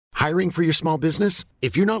Hiring for your small business?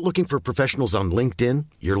 If you're not looking for professionals on LinkedIn,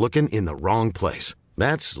 you're looking in the wrong place.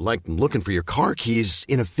 That's like looking for your car keys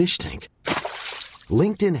in a fish tank.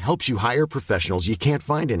 LinkedIn helps you hire professionals you can't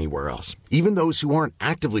find anywhere else, even those who aren't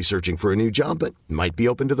actively searching for a new job but might be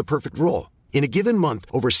open to the perfect role. In a given month,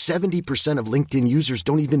 over 70% of LinkedIn users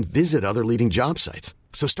don't even visit other leading job sites.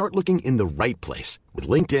 So start looking in the right place. With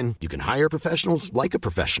LinkedIn, you can hire professionals like a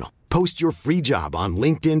professional. Post your free job on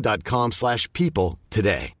linkedin.com/people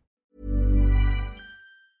today.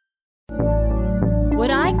 Would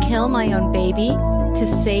I kill my own baby to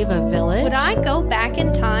save a village? Would I go back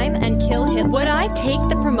in time and kill Hitler? Would I take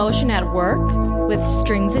the promotion at work with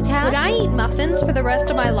strings attached? Would I eat muffins for the rest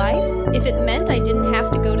of my life if it meant I didn't have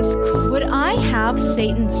to go to school? Would I have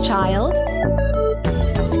Satan's child?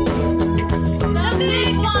 The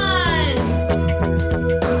big ones!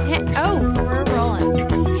 We're rolling.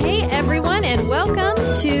 Hey everyone, and welcome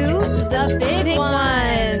to the big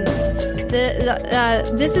ones.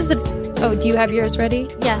 This is the... Oh, do you have yours ready?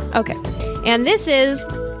 Yes. Okay. And this is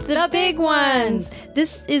the big ones.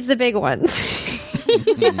 This is the big ones.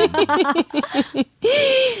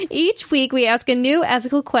 Each week we ask a new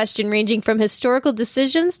ethical question ranging from historical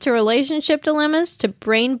decisions to relationship dilemmas to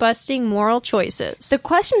brain-busting moral choices. The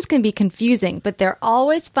questions can be confusing, but they're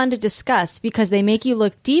always fun to discuss because they make you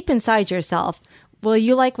look deep inside yourself. Will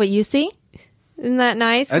you like what you see? Isn't that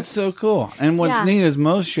nice? That's so cool. And what's neat is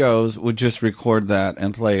most shows would just record that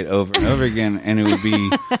and play it over and over again, and it would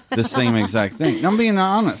be the same exact thing. I'm being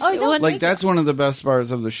honest. That's one of the best parts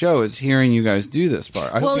of the show is hearing you guys do this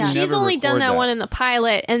part. Well, she's only done that one in the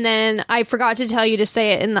pilot, and then I forgot to tell you to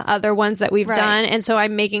say it in the other ones that we've done, and so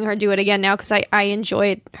I'm making her do it again now because I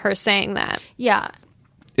enjoyed her saying that. Yeah.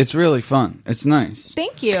 It's really fun. It's nice.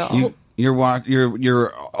 Thank you.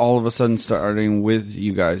 You're all of a sudden starting with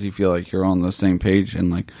you guys. You feel like you're on the same page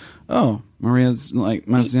and like, oh, Maria's like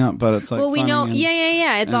messing up, but it's like, well, we know,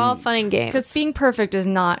 it's all fun and games. Because being perfect is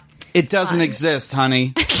not. It doesn't exist,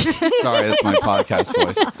 honey. Sorry, that's my podcast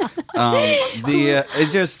voice. I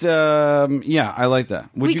like that.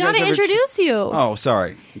 We got to introduce you. Oh,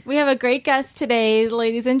 sorry. We have a great guest today,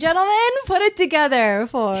 ladies and gentlemen. Put it together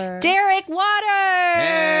for Derek Waters.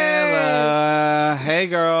 Hello. Hey,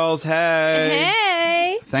 girls. Hey.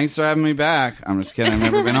 Hey. Thanks for having me back. I'm just kidding. I've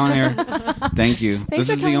never been on here. Thank you. This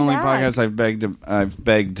is the only podcast I've begged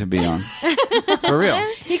to be on. For real.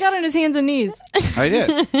 He got on his hands and knees. I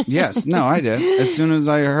did. Yes. No, I did. As soon as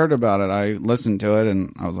I heard about it, I listened to it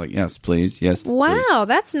and I was like, yes, please. Yes, wow, please.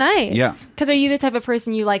 That's nice. Yeah. Because are you the type of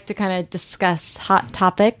person you like to kind of discuss hot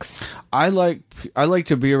topics? I like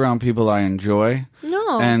to be around people I enjoy.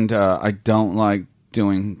 No. And I don't like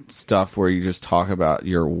doing stuff where you just talk about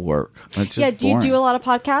your work. It's just do you do a lot of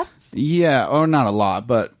podcasts? Yeah, or not a lot,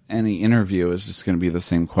 but any interview is just going to be the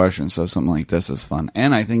same question. So something like this is fun.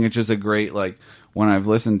 And I think it's just a great, like, when I've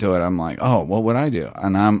listened to it, I'm like, oh, what would I do?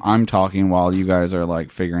 And I'm talking while you guys are like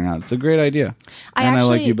figuring out. It's a great idea. I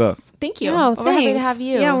like you both. Thank you. Oh, we're happy to have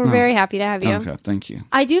you. Yeah, we're very happy to have you. Okay, thank you.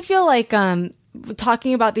 I do feel like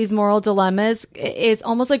talking about these moral dilemmas is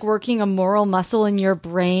almost like working a moral muscle in your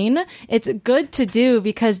brain. It's good to do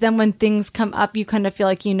because then when things come up, you kind of feel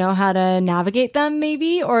like you know how to navigate them,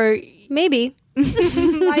 maybe.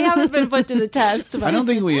 I haven't been put to the test. But I don't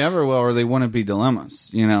think we ever will, or they wouldn't be dilemmas.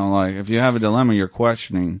 You know, like if you have a dilemma, you're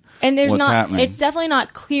questioning what's happening. It's definitely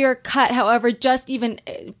not clear cut. However, just even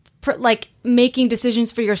like making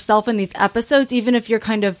decisions for yourself in these episodes, even if you're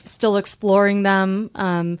kind of still exploring them.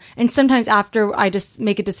 And sometimes after I just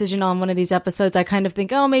make a decision on one of these episodes, I kind of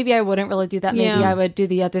think, oh, maybe I wouldn't really do that. Maybe I would do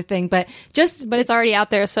the other thing. But it's already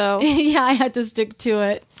out there. So yeah, I had to stick to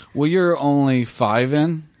it. Well, you're only 5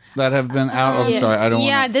 in that have been out. I'm sorry, I don't.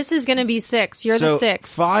 Yeah, this is going to be 6. You're the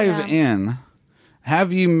 6th. 5 in.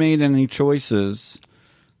 Have you made any choices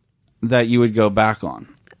that you would go back on?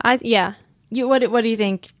 Yeah. What do you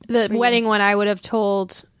think? The wedding one, I would have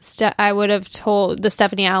told. I would have told the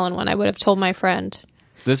Stephanie Allen one. I would have told my friend.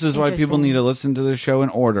 This is why people need to listen to the show in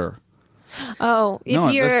order. Oh,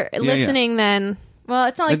 if you're listening, then. Well,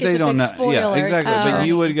 it's not like it's a big spoiler. Yeah, exactly. But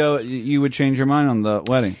you would change your mind on the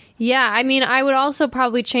wedding. Yeah, I mean, I would also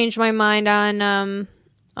probably change my mind on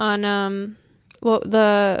what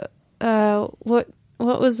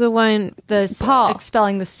was the one? Paul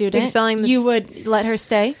expelling the student. You would let her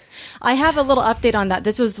stay. I have a little update on that.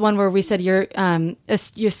 This was the one where we said your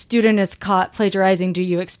student is caught plagiarizing. Do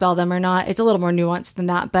you expel them or not? It's a little more nuanced than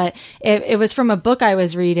that, but it was from a book I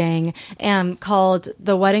was reading called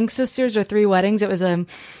The Wedding Sisters or Three Weddings. It was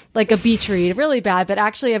like a beach read, really bad, but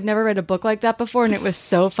actually I've never read a book like that before, and it was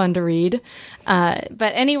so fun to read. But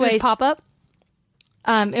anyways, pop up.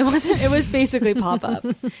 It wasn't. It was basically pop up,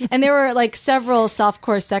 and there were like several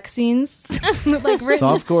softcore sex scenes, like written,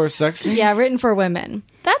 Softcore sex scenes? yeah, written for women.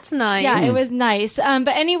 That's nice. Yeah, it was nice. But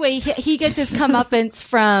anyway, he gets his comeuppance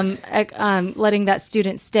from letting that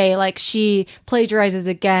student stay. Like she plagiarizes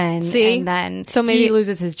again, See? and then So maybe- he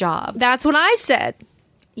loses his job. That's what I said.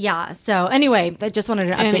 Yeah. So anyway, I just wanted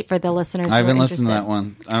an update for the listeners. I who haven't are listened to that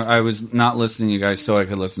interested. one. I was not listening to you guys so I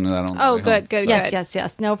could listen to that on the Oh, way good, home. good, Yes,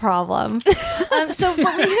 yes, no problem. So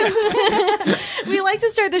we like to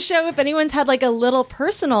start the show if anyone's had like a little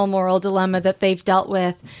personal moral dilemma that they've dealt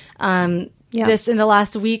with this in the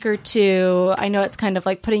last week or two. I know it's kind of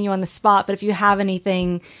like putting you on the spot, but if you have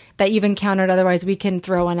anything that you've encountered, otherwise we can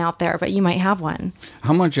throw one out there, but you might have one.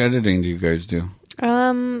 How much editing do you guys do?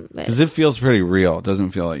 Because it feels pretty real. It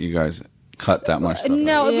doesn't feel like you guys cut that much stuff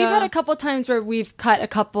No, out. we've had a couple times where we've cut a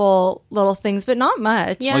couple little things, but not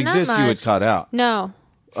much. Yeah, like not this much. you would cut out. No.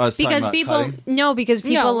 Us talking Because about people cutting? because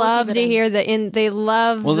people we'll love keep to it in. hear they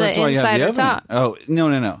love Well, the that's why you have the insider evidence. talk. Oh,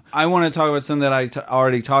 no. I want to talk about something that I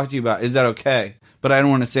already talked to you about. Is that okay? But I don't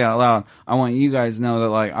want to say it out loud. I want you guys to know that,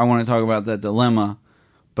 like, I want to talk about that dilemma,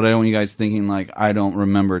 but I don't want you guys thinking, like, I don't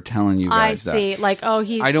remember telling you I guys that. see. Like, oh,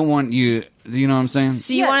 he's... I don't want you... Do you know what I'm saying?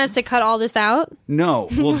 So you want us to cut all this out? No.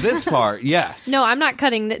 Well, this part, yes. No, I'm not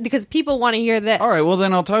cutting because people want to hear this. All right, well,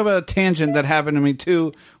 then I'll talk about a tangent that happened to me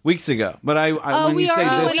 2 weeks ago. But when we you say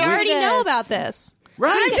already- this we week... already know this. about this.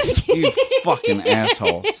 Right? I'm just kidding. You fucking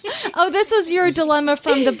assholes. Oh, this was your dilemma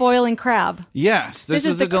from the boiling crab. Yes, this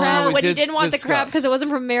is is the the dilemma crab. we When you did didn't want the crab discuss. because it wasn't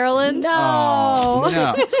from Maryland. No.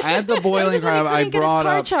 No, I had the boiling This is when he crab. I couldn't get his brought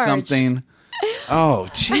car up charged. something. Oh,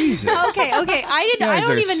 Jesus. Okay. I You guys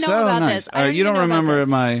don't are even know so about nice. this. All right, you don't remember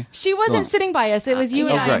my... She wasn't sitting by us. It was you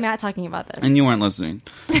and I right. and Matt talking about this. And you weren't listening.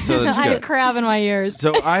 So that's I had a good. crab in my ears.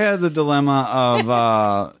 So I had the dilemma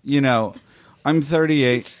of, I'm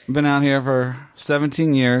 38, been out here for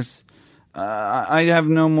 17 years. I have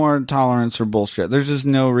no more tolerance for bullshit. There's just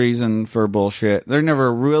no reason for bullshit. There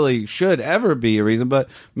never really should ever be a reason, but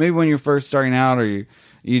maybe when you're first starting out or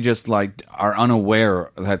you just like are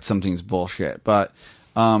unaware that something's bullshit. But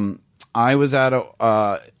I was at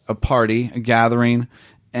a party, a gathering,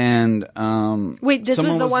 and Wait, this was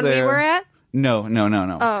someone the one there. we were at? No.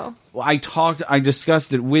 Oh. Well, I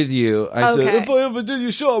discussed it with you. I said, Okay. if I ever did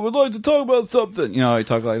your show, I would like to talk about something. I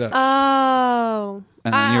talk like that. Oh.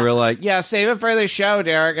 And then you were like, yeah, save it for the show,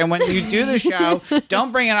 Derek. And when you do the show,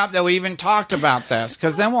 don't bring it up that we even talked about this,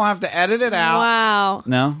 because then we'll have to edit it out. Wow.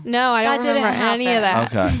 No? No, I don't That didn't remember any of that.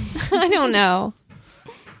 Okay. I don't know.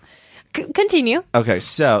 Continue. Okay,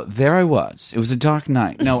 so there I was. It was a dark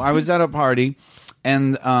night. No, I was at a party,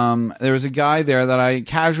 and there was a guy there that I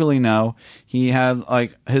casually know. He had,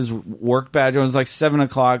 like, his work badge. It was, like, 7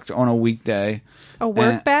 o'clock on a weekday. A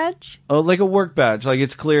work And- badge? Oh, like a work badge. Like,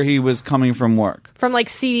 it's clear he was coming from work. From like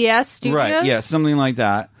CBS Studios? Right, yeah, something like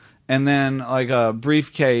that. And then, like, a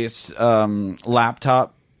briefcase,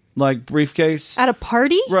 laptop, like, briefcase. At a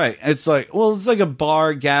party? Right. It's like a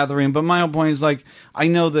bar gathering, but my whole point is, like, I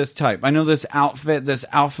know this type. I know this outfit. This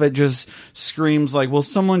outfit just screams, like, will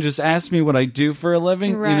someone just ask me what I do for a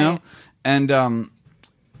living, Right. And,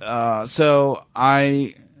 so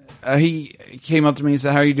he came up to me and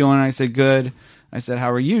said, how are you doing? And I said, good. I said,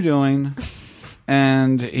 how are you doing?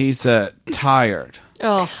 And he said, tired.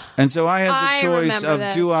 Oh, And so I had I the choice remember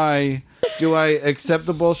of this. do I accept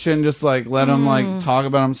the bullshit and just like let him like talk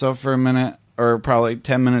about himself for a minute or probably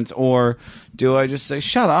 10 minutes, or do I just say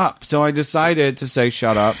shut up? So I decided to say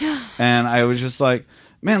shut up, and I was just like,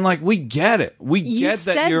 man, like, we get it. We You get that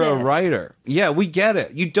said you're a this. writer. Yeah, we get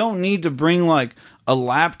it. You don't need to bring like a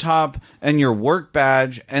laptop and your work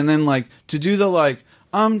badge and then like to do the like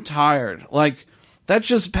I'm tired. Like, that's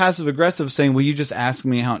just passive aggressive saying, will you just ask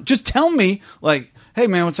me how? Just tell me, like, hey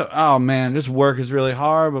man, what's up? Oh man, this work is really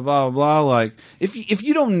hard, blah blah blah. Like, if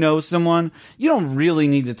you don't know someone, you don't really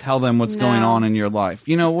need to tell them what's going on in your life.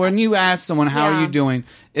 When you ask someone how are you doing,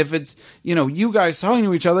 if it's you guys talking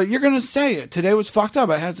to each other, you're gonna say it. Today was fucked up.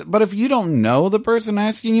 But if you don't know the person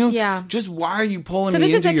asking you, just why are you pulling? so me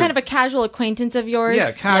this is into a your... kind of a casual acquaintance of yours?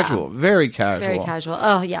 yeah, casual, very casual, Very casual.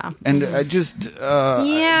 Oh, yeah. and I just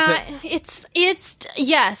Yeah, it's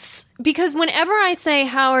yes, because whenever I say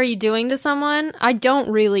how are you doing to someone, I don't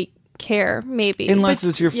really care, maybe. unless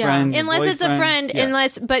it's your yeah. friend, your Unless it's a boyfriend. friend,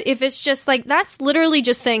 Yes. but if it's just like, that's literally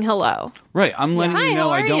just saying hello. Right, I'm letting Hi, you know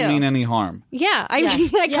how I are don't you? mean any harm. Yeah, I Yeah. come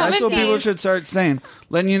Yeah. That's in what people peace. should start saying.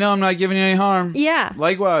 Letting you know I'm not giving you any harm. Yeah.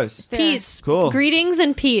 Likewise. Peace. Cool. Greetings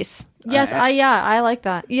and peace. Yes, I like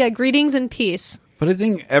that. Yeah, greetings and peace. But I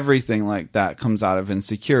think everything like that comes out of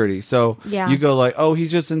insecurity. So Yeah. you go like, oh,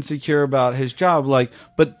 he's just insecure about his job. Like,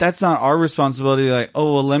 but that's not our responsibility. Like,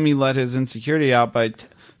 oh, well, let me let his insecurity out by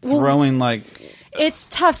throwing like. It's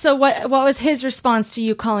tough. So what was his response to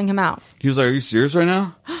you calling him out? He was like, are you serious right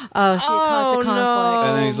now? Oh, so it caused a conflict. no.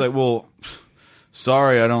 And then he's like, well,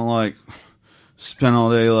 sorry, I don't like spend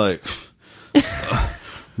all day like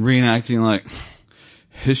reenacting like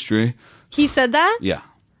history. He said that? Yeah.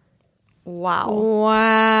 Wow.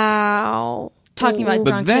 Wow. Talking about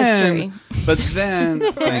drunk history. But then,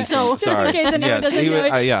 thank So- you. Sorry. In case anyone Yes, doesn't he know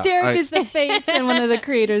was- it, Derek is the face and one of the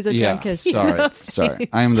creators of Drunk History. Sorry.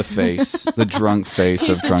 I am the face, the drunk face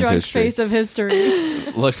of The drunk drunk history. face of history.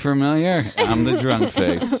 Look familiar? I'm the drunk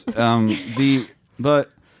face. And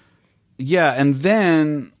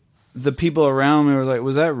then the people around me were like,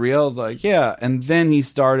 "Was that real?" I was like, "Yeah." And then he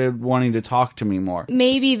started wanting to talk to me more.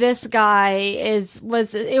 Maybe this guy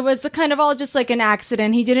was the kind of all just like an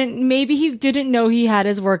accident. He didn't know he had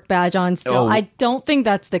his work badge on still. Oh. I don't think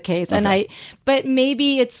that's the case. Okay. But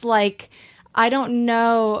maybe it's like, I don't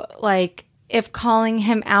know, like if calling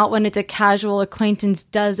him out when it's a casual acquaintance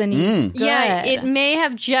does any good. Yeah, it may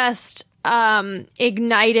have just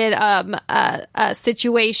ignited a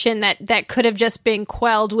situation that could have just been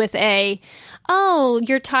quelled with oh,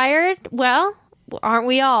 you're tired? Well, aren't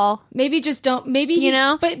we all? Maybe just don't. Maybe You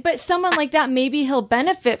know? But someone like that, maybe he'll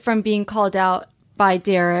benefit from being called out by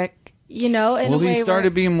Derek. You know, in a Well, he way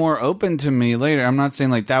started being more open to me later. I'm not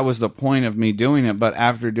saying like that was the point of me doing it, but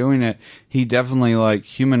after doing it, he definitely like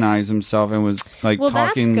humanized himself and was like Well, that's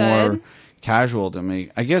talking more good. casual to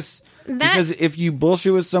me. I guess because if you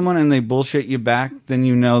bullshit with someone and they bullshit you back, then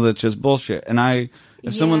you know that's just bullshit. And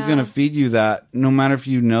if someone's Yeah. going to feed you that, no matter if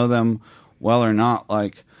you know them well or not,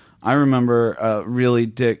 like I remember a really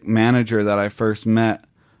dick manager that I first met,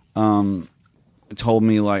 told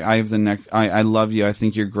me like I have the next I love you, I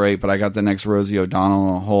think you're great, but I got the next Rosie O'Donnell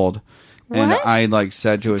on hold. And What? I like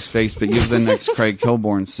said to his face, but you have the next Craig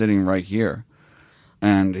Kilborn sitting right here.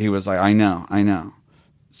 And he was like, I know.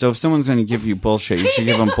 So if someone's going to give you bullshit, you should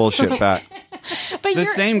give them bullshit back. But The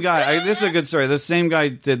same guy, this is a good story. The same guy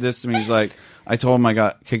did this to me. He's like, I told him I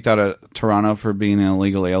got kicked out of Toronto for being an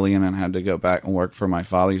illegal alien and had to go back and work for my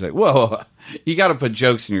father. He's like, whoa, you got to put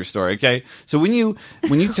jokes in your story, okay? So when you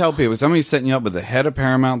tell people somebody's setting you up with the head of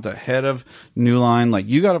Paramount, the head of New Line, like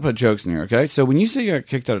you got to put jokes in here, okay? So when you say you got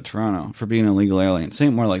kicked out of Toronto for being an illegal alien, say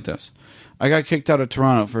it more like this. I got kicked out of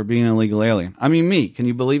Toronto for being an illegal alien. I mean, me. Can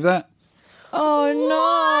you believe that? Oh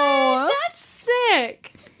no, That's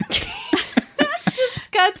sick. That's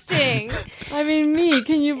disgusting. I mean, me.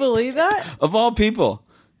 Can you believe that? Of all people,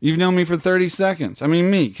 you've known me for 30 seconds. I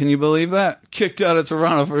mean, me. Can you believe that? Kicked out of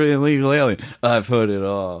Toronto for being an illegal alien. I've heard it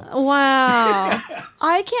all. Wow.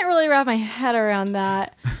 I can't really wrap my head around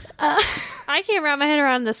that. I can't wrap my head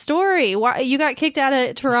around the story. Why you got kicked out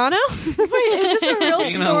of Toronto? Wait, is this a real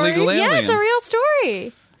Being an story? illegal alien. Yeah, it's a real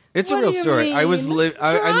story. It's What a real do you story. mean? I was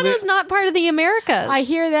Toronto's not part of the Americas. I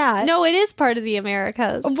hear that. No, it is part of the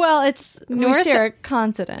Americas. Well, we North- share a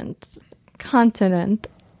continent. Continent.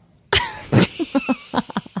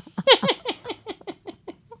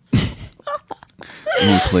 I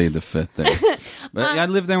won't plead the fifth there. But I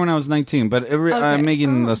lived there when I was 19. But I'm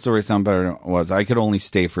making the story sound better than it was. I could only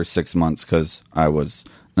stay for 6 months because I was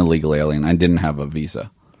an illegal alien. I didn't have a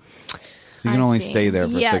visa. So you can I only see. stay there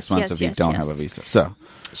for Yes, 6 months yes, if you yes, don't yes. have a visa. So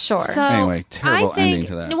Sure. So, Anyway, terrible I think, ending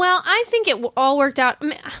to that. Well, I think it all worked out.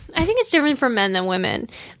 I think it's different for men than women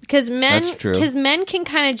because men can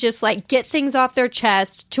kind of just like get things off their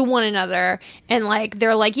chest to one another and like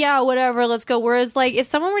they're like, yeah, whatever, let's go. Whereas like if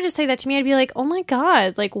someone were to say that to me, I'd be like, oh my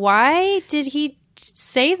god, like why did he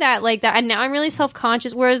say that like that? And now I'm really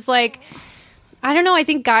self-conscious. Whereas like, I don't know. I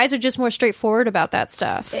think guys are just more straightforward about that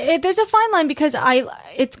stuff. There's a fine line because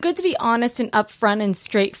it's good to be honest and upfront and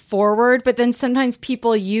straightforward, but then sometimes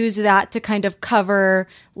people use that to kind of cover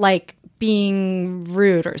like being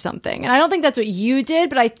rude or something. And I don't think that's what you did,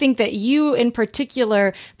 but I think that you in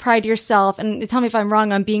particular pride yourself, and tell me if I'm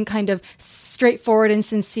wrong, on being kind of straightforward and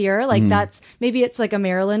sincere. Like that's, maybe it's like a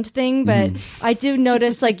Maryland thing, but I do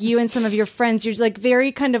notice like you and some of your friends, you're like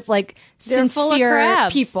very kind of like They're full of sincere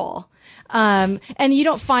crabs. people. And you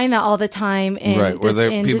don't find that all the time in right, where this there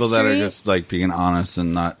are industry. people that are just like being honest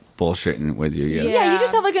and not bullshitting with you. Yeah, you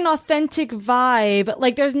just have like an authentic vibe.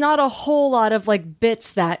 Like there's not a whole lot of like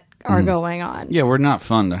bits that are going on. Yeah, we're not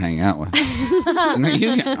fun to hang out with.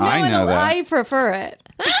 I know that. I prefer it.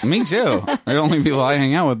 Me too. They're the only people I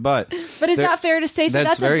hang out with, but is that fair to say? So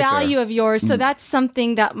that's a value of yours. So that's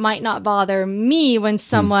something that might not bother me when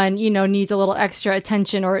someone, needs a little extra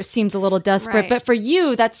attention or seems a little desperate. Right. But for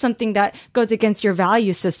you, that's something that goes against your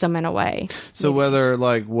value system in a way. So whether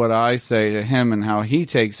like what I say to him and how he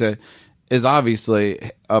takes it is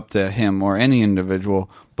obviously up to him or any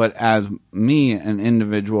individual. But as me, an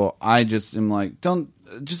individual, I just am like,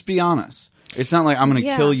 just be honest. It's not like I'm going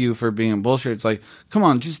to kill you for being bullshit. It's like, come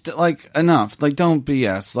on, just like enough. Like, don't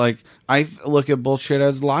BS. Like, I look at bullshit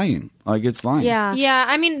as lying. Like, it's lying. Yeah. Yeah.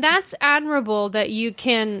 I mean, that's admirable that you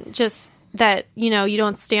can just, that, you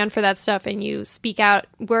don't stand for that stuff and you speak out.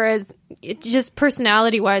 Whereas, just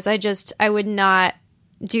personality wise, I would not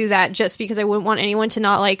do that just because I wouldn't want anyone to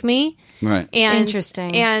not like me. Right. And,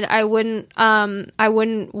 interesting. And I wouldn't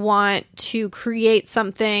want to create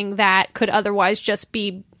something that could otherwise just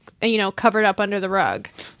be, covered up under the rug.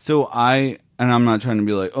 So and I'm not trying to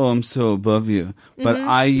be like, oh, I'm so above you. But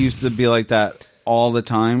I used to be like that all the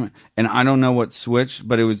time. And I don't know what switched,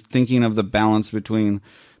 but it was thinking of the balance between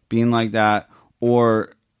being like that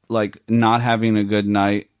or like not having a good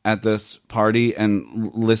night at this party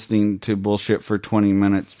and listening to bullshit for 20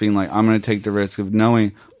 minutes, being like, I'm going to take the risk of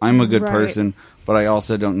knowing I'm a good person, but I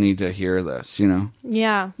also don't need to hear this,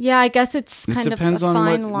 Yeah. Yeah, I guess it depends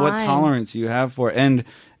on what tolerance you have for it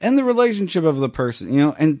and the relationship of the person,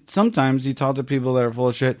 and sometimes you talk to people that are full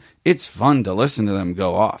of shit. It's fun to listen to them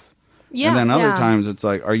go off. Yeah. And then other times it's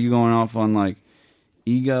like, are you going off on like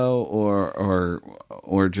ego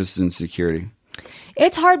or just insecurity?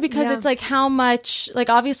 It's hard because it's like how much, like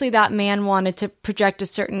obviously that man wanted to project a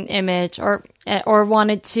certain image or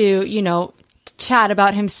wanted to, chat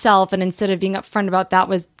about himself, and instead of being upfront about that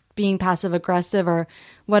was being passive aggressive or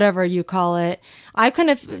whatever you call it. I kind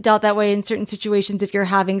of dealt that way in certain situations. If you're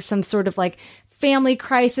having some sort of like family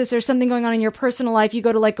crisis or something going on in your personal life, you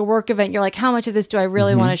go to like a work event, you're like, how much of this do I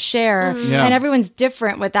really want to share? Yeah. And everyone's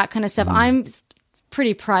different with that kind of stuff. I'm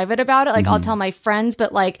pretty private about it. Like I'll tell my friends,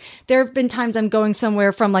 but like there have been times I'm going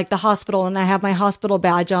somewhere from like the hospital and I have my hospital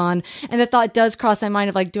badge on, and the thought does cross my mind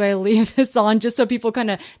of like, do I leave this on just so people kind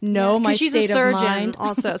of know my state of mind? She's a surgeon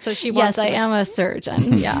also, so she wants Yes, I am a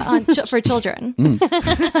surgeon. Yeah, for children. But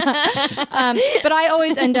I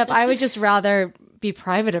always end up, I would just rather be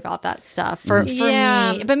private about that stuff for me.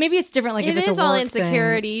 But maybe it's different. Like if it's a work all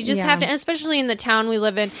insecurity. Thing. You just have to, and especially in the town we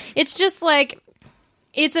live in, it's just like,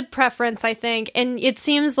 it's a preference, I think, and it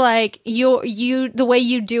seems like you the way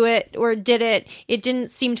you do it or did it, it didn't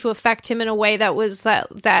seem to affect him in a way that was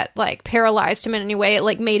that like paralyzed him in any way. It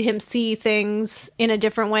like made him see things in a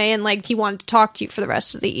different way, and like he wanted to talk to you for the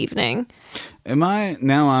rest of the evening. I'm in my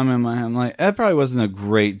head, I'm like, that probably wasn't a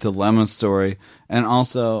great dilemma story, and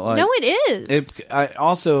also like no, it is. I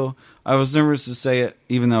was nervous to say it,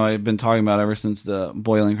 even though I've been talking about it ever since the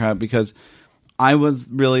boiling crap, because I was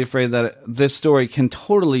really afraid that this story can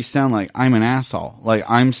totally sound like I'm an asshole. Like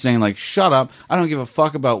I'm saying like, shut up. I don't give a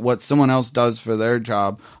fuck about what someone else does for their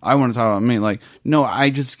job. I want to talk about me. Like, no, I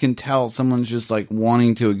just can tell someone's just like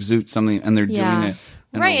wanting to exude something and they're doing it.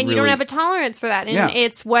 Right. And you don't have a tolerance for that. And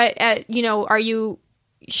it's what,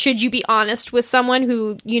 should you be honest with someone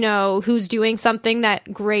who, who's doing something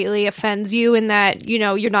that greatly offends you and that,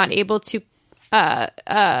 you're not able to,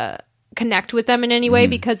 connect with them in any way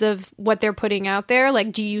because of what they're putting out there?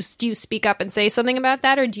 Like, do you speak up and say something about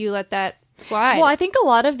that, or do you let that slide? Well, I think a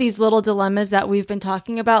lot of these little dilemmas that we've been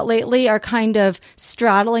talking about lately are kind of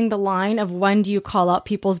straddling the line of when do you call out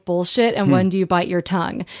people's bullshit and when do you bite your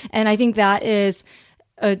tongue. And I think that is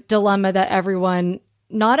a dilemma that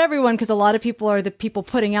not everyone, because a lot of people are the people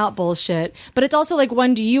putting out bullshit, but it's also like,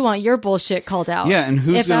 when do you want your bullshit called out? Yeah, and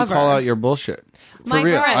who's going to call out your bullshit?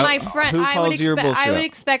 My friend. I would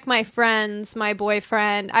expect my friends, my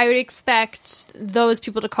boyfriend. I would expect those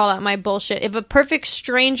people to call out my bullshit. If a perfect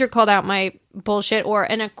stranger called out my bullshit, or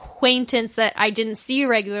an acquaintance that I didn't see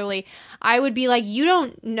regularly, I would be like, you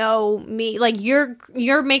don't know me. Like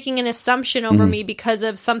you're making an assumption over me because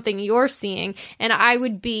of something you're seeing, and I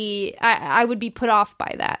would be put off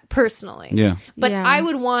by that personally. Yeah, but I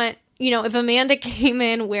would want. If Amanda came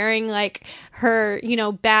in wearing like her,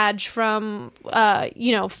 badge from,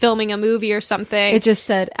 filming a movie or something. It just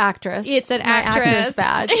said actress. It said actress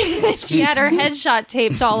badge. She had her headshot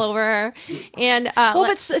taped all over her. And,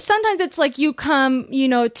 but sometimes it's like you come,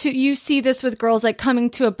 you see this with girls like coming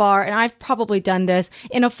to a bar, and I've probably done this,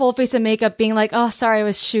 in a full face of makeup being like, oh, sorry, I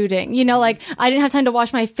was shooting. Like I didn't have time to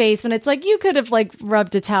wash my face, when it's like, you could have like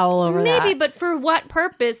rubbed a towel over that. Maybe, but for what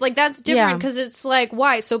purpose? Like that's different because it's like,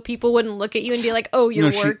 why? So people people wouldn't look at you and be like, oh,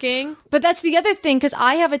 you're working. But that's the other thing, because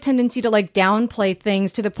I have a tendency to like downplay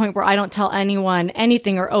things to the point where I don't tell anyone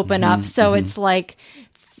anything or open up. So it's like,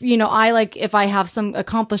 I like, if I have some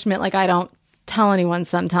accomplishment, like I don't tell anyone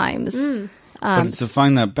sometimes. But it's to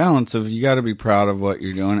find that balance of you got to be proud of what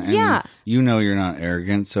you're doing, and you're not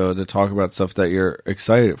arrogant, so to talk about stuff that you're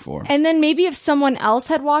excited for. And then maybe if someone else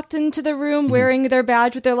had walked into the room wearing their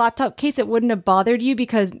badge with their laptop case, it wouldn't have bothered you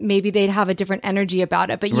because maybe they'd have a different energy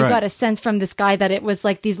about it. But you got a sense from this guy that it was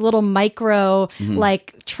like these little micro,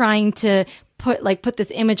 like trying to put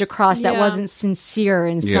this image across that wasn't sincere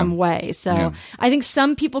in some way. So I think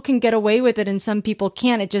some people can get away with it and some people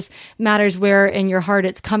can't. It just matters where in your heart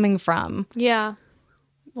it's coming from. Yeah.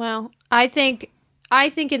 Well, I think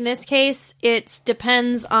in this case, it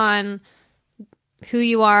depends on who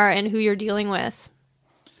you are and who you're dealing with.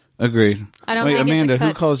 Agreed. I don't think Amanda,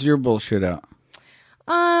 who calls your bullshit out?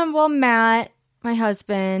 Well, Matt, my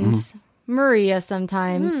husband, Maria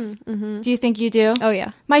sometimes. Do you think you do? Oh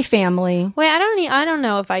yeah. My family. Wait, I don't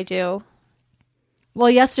know if I do. Well,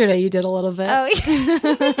 yesterday you did a little bit. Oh,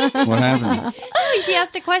 yeah. What happened? Oh, she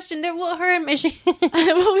asked a question. Well,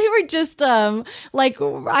 we were just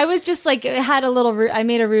I was just like had a little. I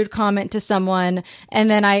made a rude comment to someone, and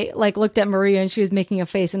then I like looked at Maria, and she was making a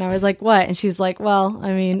face, and I was like, "What?" And she's like, "Well,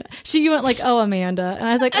 I mean," she went like, "Oh, Amanda," and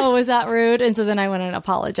I was like, "Oh, was that rude?" And so then I went and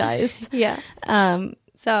apologized. Yeah.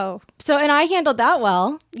 So, and I handled that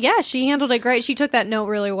well. Yeah, she handled it great. She took that note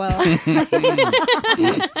really well. I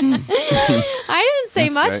didn't say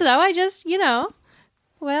much, though. I just,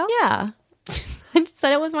 well. Yeah. I just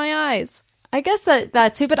said it with my eyes. I guess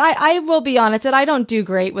that too. But I will be honest that I don't do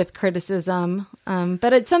great with criticism.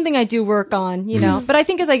 But it's something I do work on, But I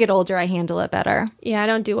think as I get older, I handle it better. Yeah, I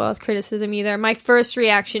don't do well with criticism either. My first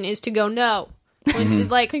reaction is to go, no.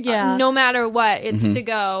 It's like, no matter what, it's to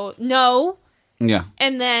go, no. Yeah.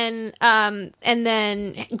 And then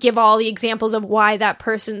give all the examples of why that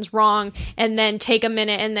person's wrong, and then take a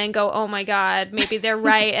minute and then go, oh my God, maybe they're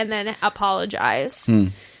right, and then apologize.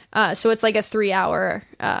 So it's like a 3-hour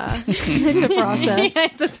it's a process. Yeah,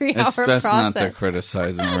 it's a 3-hour process. It's best not to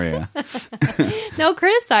criticize Maria. No,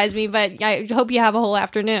 criticize me, but I hope you have a whole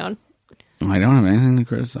afternoon. I don't have anything to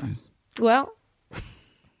criticize. Well,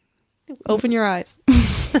 open your eyes.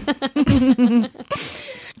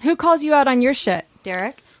 Who calls you out on your shit,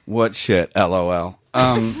 Derek? What shit? LOL.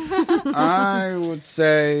 I would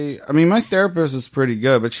say, my therapist is pretty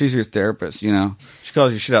good, but she's your therapist, She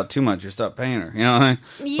calls your shit out too much, you stop paying her, what I mean?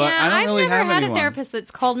 Yeah, but I don't really never have had anyone. a therapist that's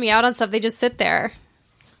called me out on stuff. They just sit there.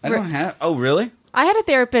 I don't have. Oh, really? I had a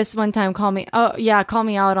therapist one time call me out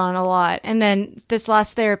on a lot. And then this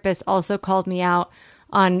last therapist also called me out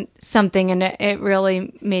on something, and it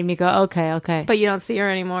really made me go, okay. But you don't see her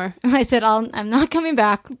anymore. I said, I'm not coming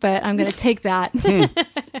back, but I'm going to take that.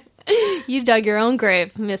 You dug your own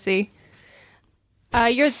grave, Missy.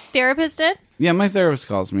 Your therapist did? Yeah, my therapist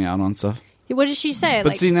calls me out on stuff. What did she say?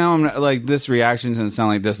 But see, now I'm like, this reaction doesn't sound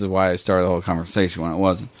like this is why I started the whole conversation when it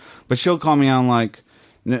wasn't. But she'll call me on like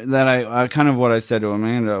that. I kind of what I said to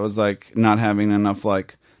Amanda was like not having enough,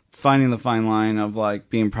 like finding the fine line of like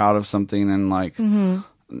being proud of something and like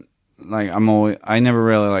like I never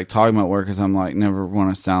really like talking about work because I'm like never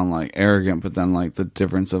want to sound like arrogant, but then like the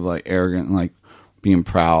difference of like arrogant and like being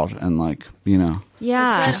proud and like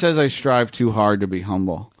yeah. She says I strive too hard to be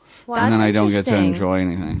humble, and then I don't get to enjoy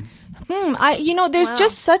anything. There's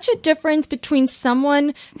just such a difference between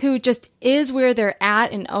someone who just is where they're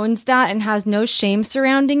at and owns that and has no shame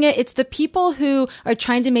surrounding it. It's the people who are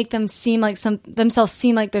trying to make themselves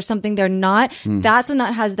seem like there's something they're not. That's when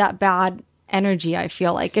that has that bad energy, I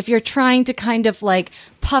feel like. If you're trying to kind of like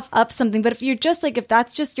puff up something, but if you're just like, if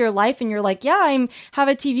that's just your life and you're like, yeah, I have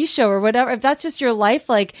a TV show or whatever, if that's just your life,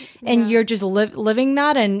 like, and you're just living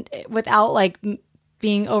that and without like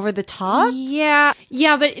being over the top. Yeah,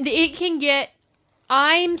 but it can get.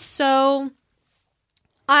 I've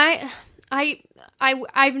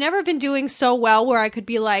never been doing so well where I could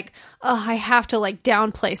be like, oh, I have to like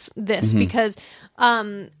downplay this because,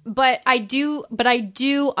 but I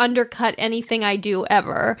do undercut anything I do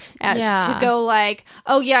ever to go like,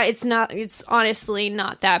 oh yeah, it's honestly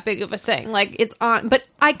not that big of a thing. Like but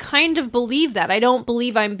I kind of believe that. I don't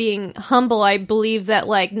believe I'm being humble. I believe that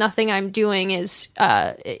like nothing I'm doing is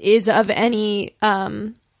of any,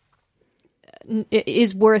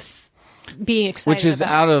 is worth being excited which is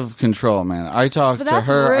about. Out of control, man. I talked to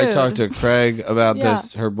her. Rude. I talked to Craig about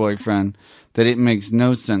this, her boyfriend, that it makes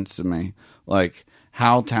no sense to me, like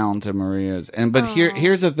how talented Maria is. But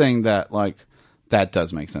here's the thing that like that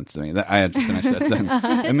does make sense to me. That I had to finish that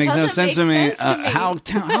sentence. It makes no sense to me. How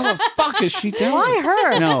the fuck is she talented?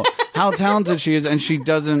 Why her? No, how talented she is, and she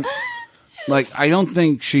doesn't. Like, I don't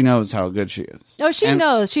think she knows how good she is. Oh, she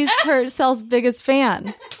knows. She's herself's biggest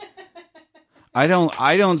fan. I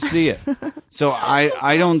don't see it. So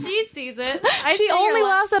I don't. She sees it. She only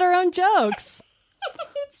laughs at her own jokes.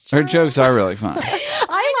 It's true. Her jokes are really fun. I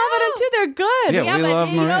laugh at them too. They're good. Yeah, we love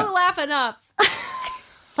Maria. You don't laugh enough.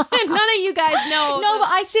 None of you guys know. No, but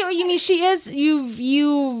I see what you mean. She is.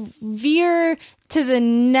 You veer to the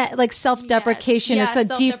net, like self-deprecation. Yes.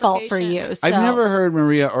 It's a default for you. So. I've never heard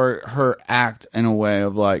Maria or her act in a way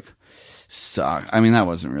of like, suck. I mean, that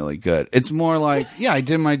wasn't really good. It's more like, yeah, I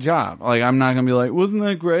did my job. Like, I'm not gonna be like, wasn't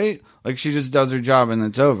that great? Like, she just does her job and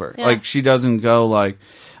it's over. Yeah. Like, she doesn't go like,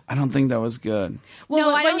 I don't think that was good. Well,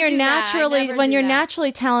 no, when you're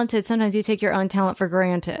naturally talented, sometimes you take your own talent for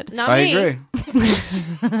granted. Not me. I agree.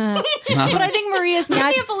 But I think Maria's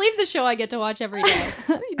I can't believe the show I get to watch every day.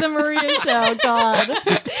 The Maria Show, God.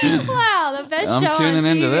 Wow, the best show on TV. I'm tuning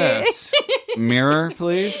into this. Mirror,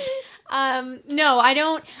 please. No, I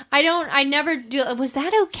don't. I never do. Was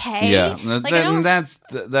that okay? Yeah, that's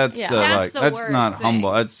that's not thing.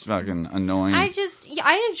 Humble. That's fucking annoying. I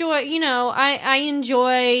enjoy. I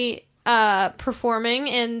enjoy performing,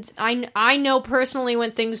 and I know personally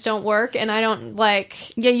when things don't work, and I don't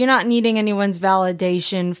like. Yeah, you're not needing anyone's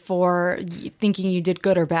validation for thinking you did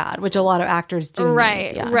good or bad, which a lot of actors do.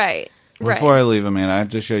 Right. Yeah. Right. Before I leave, Amanda, I have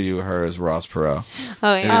to show you her as Ross Perot.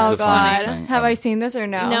 Oh, yeah. Oh, God. Have I seen this or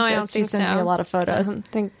no? No, I don't think so. She sends me a lot of photos. I don't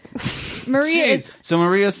think... Maria is... So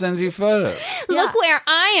Maria sends you photos. Look where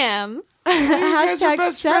I am.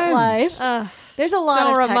 Hashtag set life. There's a lot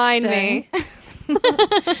of texting. Don't remind me.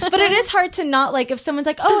 But it is hard to not, like, if someone's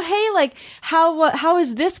like, oh, hey, like, how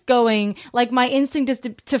is this going? Like, my instinct is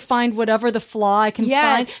to find whatever the flaw I can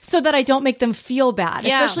find so that I don't make them feel bad.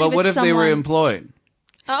 Yeah. Especially but what if they were employed?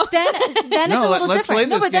 Oh. Then it's a little let's different.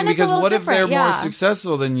 play this game, because what if they're more yeah.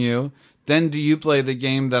 successful than you? Then do you play the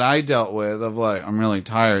game that I dealt with of like, I'm really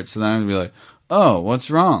tired, so then I'd be like, oh,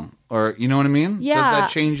 what's wrong? Or, you know what I mean? Yeah. Does that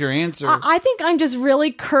change your answer? I think I'm just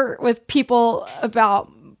really curt with people about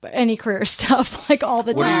any career stuff, like, all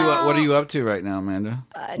the time. What are you up to right now, Amanda?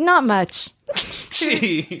 Not much.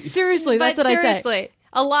 Jeez. Seriously, that's what I say.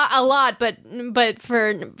 A lot, but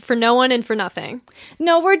for no one and for nothing.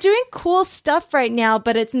 No, we're doing cool stuff right now,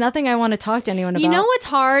 but it's nothing I want to talk to anyone about. You know what's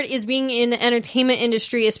hard is being in the entertainment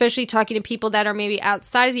industry, especially talking to people that are maybe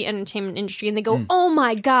outside of the entertainment industry, and they go, oh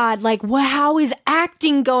my God, like, how is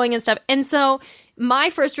acting going and stuff? And so my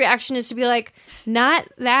first reaction is to be like, not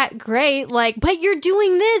that great, like, but you're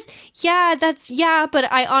doing this. Yeah,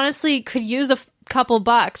 but I honestly could use a couple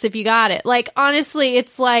bucks if you got it. Like, honestly,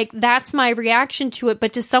 it's like, that's my reaction to it.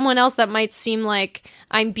 But to someone else, that might seem like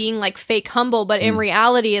I'm being like fake humble, but in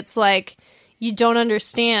reality, it's like, you don't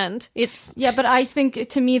understand. But I think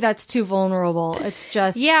to me that's too vulnerable. It's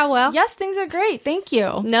just yes, things are great. Thank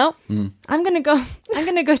you. Nope. I'm gonna go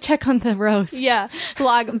check on the roast. Yeah.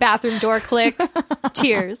 Log bathroom door click.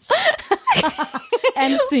 Tears.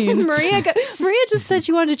 End scene. Maria just said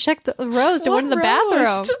she wanted to check the roast and went to the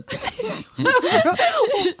bathroom.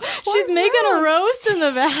 She's making a roast in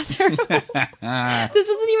the bathroom. This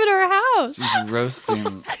wasn't even her house. She's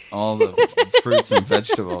roasting all the fruits and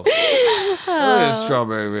vegetables. Look at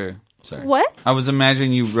strawberry beer. Sorry. What? I was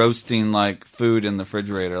imagining you roasting like food in the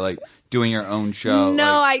refrigerator, like doing your own show.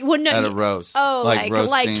 No, like, I wouldn't. At a roast. Oh, like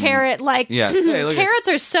carrot, like carrots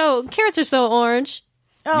are so orange.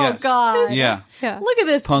 Oh yes. God! Yeah. Look at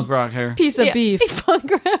this punk rock hair piece of beef.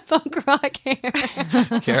 Punk rock hair.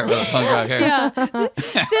 Carrot with a punk rock hair.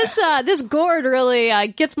 Yeah. This gourd really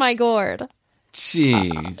gets my gourd.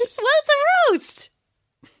 Jeez. Well, it's a roast.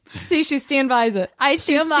 See, she stand by it. I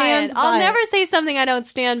stand by it. I'll never say something I don't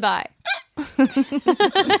stand by.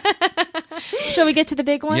 Shall we get to the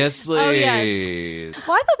big one? Yes, please. Oh, yes.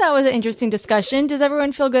 Well, I thought that was an interesting discussion. Does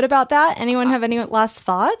everyone feel good about that? Anyone have any last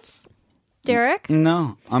thoughts? Derek?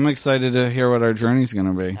 No, I'm excited to hear what our journey's going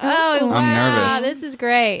to be. Oh, wow. I'm nervous. This is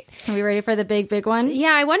great. Are we ready for the big one? Yeah,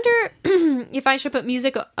 I wonder if I should put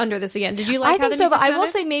music under this again. Did you like how the music but I will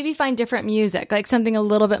sounded? say maybe find different music, like something a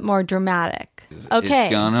little bit more dramatic. Okay.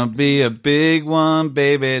 It's gonna be a big one,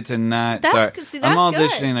 baby, tonight. That's Sorry. I'm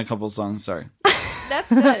auditioning a couple songs. Sorry.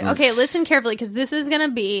 That's good. Okay, listen carefully, because this is going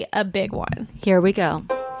to be a big one. Here we go.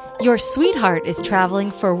 Your sweetheart is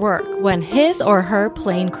traveling for work when his or her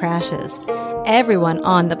plane crashes. Everyone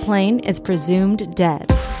on the plane is presumed dead.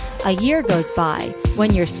 A year goes by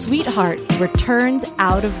when your sweetheart returns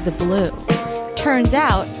out of the blue. Turns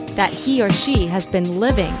out that he or she has been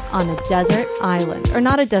living on a desert island. Or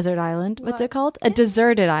not a desert island. What's it called? A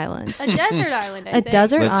deserted island. A desert island, I A think.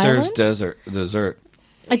 desert That island? serves dessert.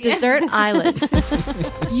 A desert island.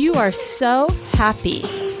 You are so happy.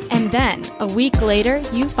 And then, a week later,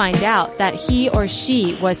 you find out that he or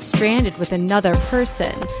she was stranded with another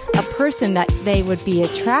person, a person that they would be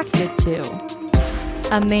attracted to,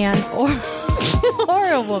 a man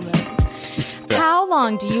or a woman. How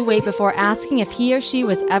long do you wait before asking if he or she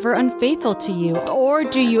was ever unfaithful to you? Or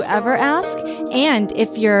do you ever ask? And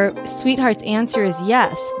if your sweetheart's answer is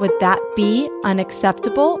yes, would that be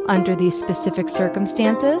unacceptable under these specific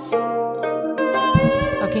circumstances?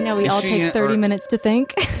 Okay, now we all take 30 minutes to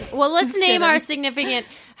think. Well, let's name our significant.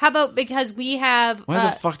 How about because we have...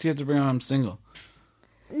 Why the fuck do you have to bring up I'm single?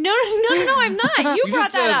 No, I'm not. You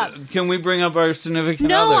brought that up. Can we bring up our significant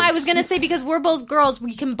others? No, I was going to say because we're both girls,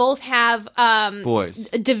 we can both have... boys.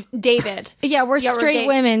 David. Yeah, we're straight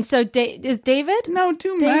women. So is David? No,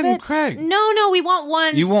 Matt and Craig. No, we want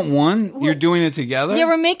one. You want one? Well, you're doing it together? Yeah,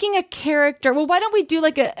 we're making a character. Well, why don't we do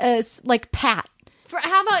like a Pat?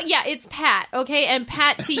 How about, it's Pat, okay? And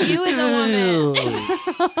Pat to you is a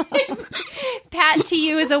woman. Pat to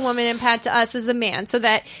you is a woman and Pat to us is a man. So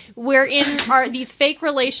that we're in these fake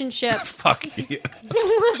relationships. Fuck you.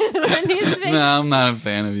 No, I'm not a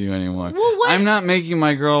fan of you anymore. Well, what? I'm not making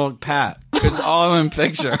my girl Pat. Because all I'm in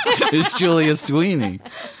picture is Julia Sweeney.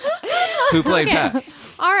 Who played Pat.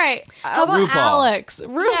 All right. How about RuPaul. Alex? Yeah,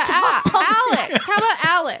 Alex. How about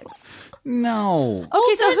Alex? No.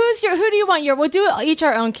 Okay, so who do you want? We'll do each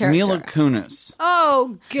our own character. Mila Kunis.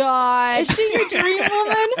 Oh God, is she your dream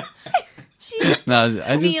woman?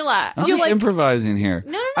 Mila. I'm just improvising here.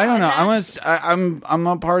 No. I don't know. I'm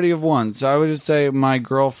a party of one, so I would just say my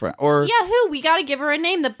girlfriend. Or who? We got to give her a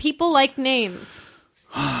name. The people like names,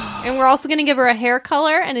 and we're also going to give her a hair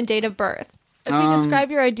color and a date of birth. Okay,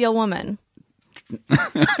 describe your ideal woman.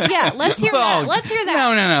 Let's hear that. Let's hear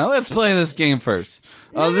that. No. Let's play this game first.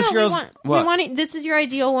 This girl's this is your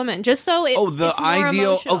ideal woman, just so it's more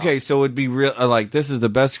ideal. Emotional. Okay, so it would be real. This is the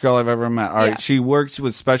best girl I've ever met. All right, she works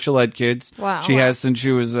with special ed kids. Wow, she has since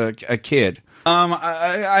she was a kid.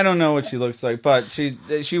 I don't know what she looks like, but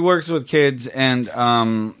she works with kids, and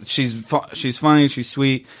she's funny, she's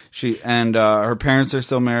sweet, her parents are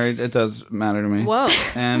still married. It does matter to me. Whoa!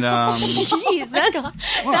 And jeez,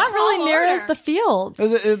 that really narrows the field.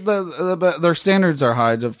 Their standards are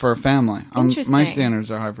high for a family. Interesting. My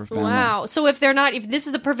standards are high for family. Wow. So if this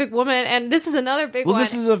is the perfect woman, and this is another big one. Well,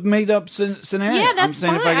 this is a made up scenario. Yeah, that's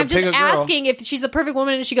fine. If I could I'm just asking if she's the perfect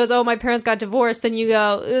woman, and she goes, "Oh, my parents got divorced," then you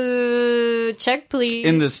go, check, please.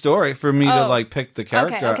 In the story, for me to pick the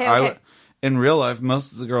character, okay. In real life,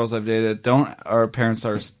 most of the girls I've dated our parents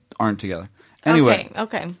aren't together. Anyway,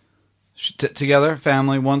 okay. Together,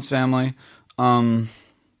 family, once family. My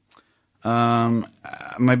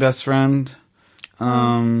best friend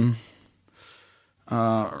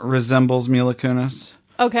resembles Mila Kunis.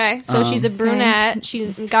 Okay, so she's a brunette. She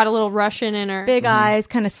got a little Russian in her. Big eyes,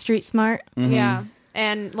 kind of street smart. Mm-hmm. Yeah.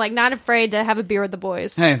 And, not afraid to have a beer with the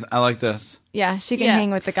boys. Hey, I like this. Yeah, she can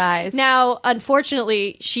hang with the guys. Now,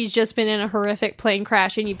 unfortunately, she's just been in a horrific plane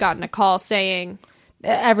crash, and you've gotten a call saying...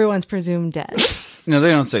 Everyone's presumed dead. No,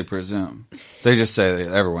 they don't say presume. They just say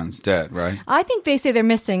that everyone's dead, right? I think they say they're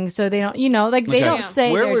missing, so they don't, they don't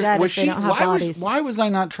say they're dead if they don't have bodies. Why was I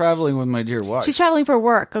not traveling with my dear wife? She's traveling for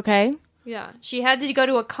work, okay? Yeah. She had to go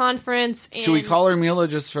to a conference. Should we call her Mila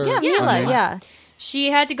just for... Yeah, Mila, yeah.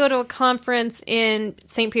 She had to go to a conference in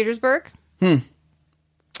St. Petersburg.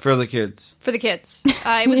 For the kids. For the kids.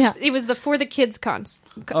 It was the For the Kids conference.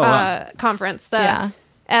 The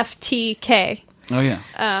FTK. Oh,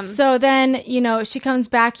 yeah. So then, she comes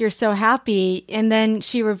back, you're so happy, and then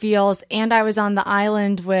she reveals, and I was on the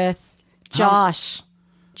island with Josh.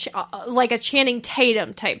 Like a Channing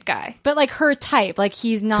Tatum type guy. But like her type, like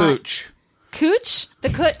he's not... Cooch?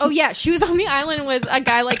 Oh, yeah. She was on the island with a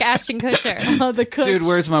guy like Ashton Kutcher. Oh, the Cooch. Dude,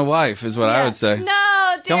 where's my wife is what I would say.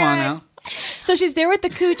 No, dude. Come on now. So she's there with the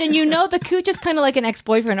Cooch, and the Cooch is kind of like an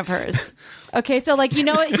ex-boyfriend of hers. Okay, so he's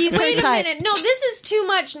Wait her type. a minute. No, this is too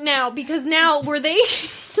much now, because now were they...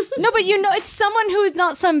 No, but it's someone who's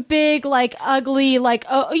not some big, ugly, but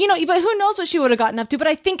who knows what she would have gotten up to, but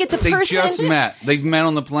I think it's a person... They just met. They met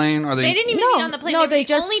on the plane, or they... They didn't even meet on the plane. No, they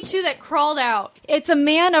just... only two that crawled out. It's a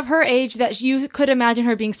man of her age that you could imagine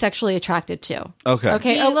her being sexually attracted to.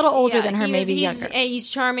 Okay. A little older than her, maybe younger. He's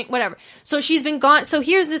charming, whatever. So she's been gone... So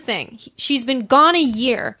here's the thing. She's been gone a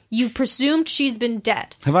year. You've presumed she's been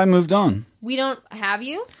dead. Have I moved on? We don't have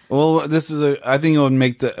you? Well, I think it would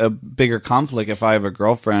make a bigger conflict if I have a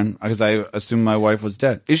girlfriend, because I assume my wife was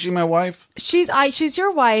dead. Is she my wife? She's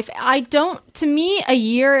your wife. To me, a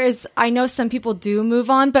year is, I know some people do move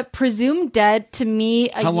on, but presumed dead, to me,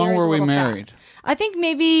 a year is a little How long were we married? I think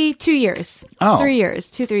maybe 2 years. 3 years.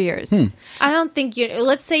 2-3 years. I don't think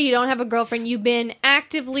let's say you don't have a girlfriend. You've been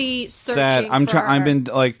actively searching for her. I've been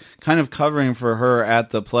like kind of covering for her at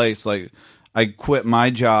the place. Like I quit my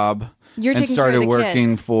job and started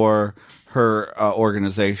working for her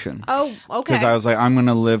organization. Oh, okay. Because I was like, I'm going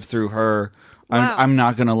to live through her. Wow. I'm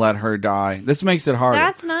not going to let her die. This makes it harder.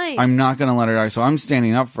 That's nice. I'm not going to let her die. So I'm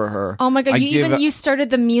standing up for her. Oh my God. You started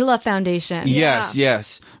the Mila Foundation.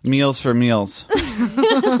 Yes. Meals for Meals.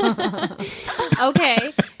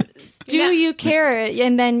 Okay. Do you care?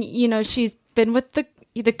 And then, she's been with the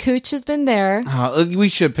cooch has been there. We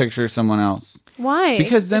should picture someone else. Why?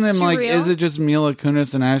 Because then it's I'm like, real? is it just Mila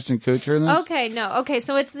Kunis and Ashton Kutcher in this? Okay, no. Okay,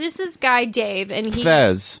 so it's this guy Dave and he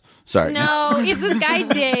Fez. Sorry. No, it's this guy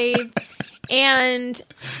Dave. And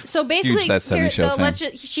so basically, Huge That 70 Show fan.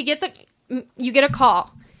 You get a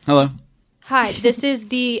call. Hello. Hi, this is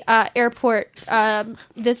the airport.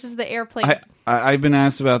 This is the airplane. I've been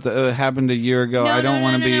asked about that. It happened a year ago. I don't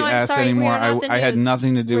want to be asked anymore. I had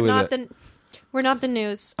nothing to do with it. We're not the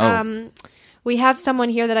news. Oh. We have someone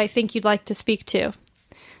here that I think you'd like to speak to.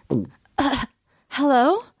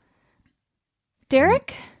 Hello?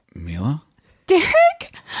 Derek? Mila?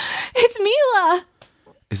 Derek? It's Mila.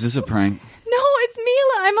 Is this a prank? No, it's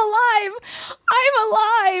Mila. I'm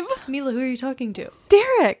alive. Mila, who are you talking to?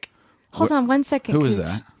 Derek. Hold on 1 second. Who is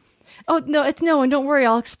that? Oh, no, it's no one. Don't worry.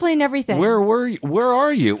 I'll explain everything. Where were you? Where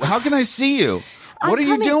are you? How can I see you? What are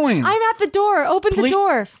you doing? I'm at the door. Open the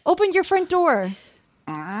door. Open your front door.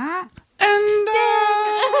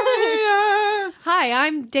 Hi,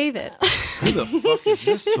 I'm David. Who the fuck is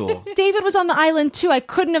this tool? David was on the island too. I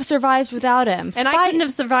couldn't have survived without him. And I couldn't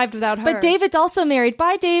have survived without her. But David's also married.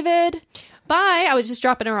 Bye, David. Bye. I was just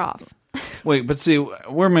dropping her off. Wait, but see,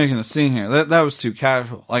 we're making a scene here. That was too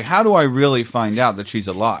casual. Like, how do I really find out that she's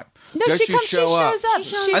alive? No, Does she shows up?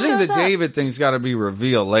 She I think the shows up. David thing's got to be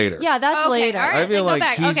revealed later. Yeah, that's later. All right, I feel like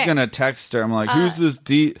he's going to text her. I'm like, who's this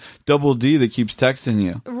double D that keeps texting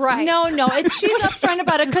you? Right. No, she's upfront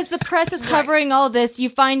about it because the press is covering all this. You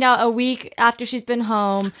find out a week after she's been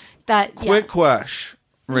home that... Quick question,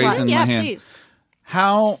 raising my hand. Please.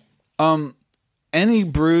 How, any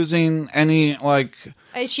bruising, any, like...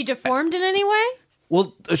 Is she deformed in any way?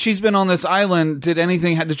 Well, she's been on this island.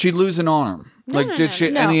 Did she lose an arm?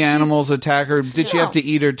 Did any animals attack her? Did she have to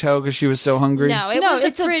eat her toe because she was so hungry? No,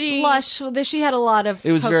 it's a pretty lush. She had a lot of.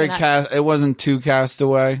 It was coconuts. it wasn't too cast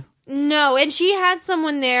away. No, and she had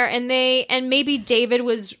someone there, and maybe David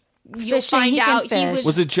was. You'll Fishing, find out he was.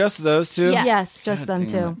 Was it just those two? Yes, just them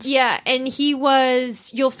two. Yeah, and he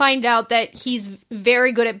was. You'll find out that he's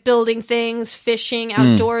very good at building things, fishing,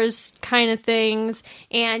 outdoors kind of things,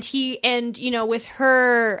 and with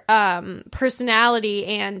her personality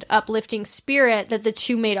and uplifting spirit, that the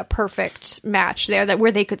two made a perfect match there,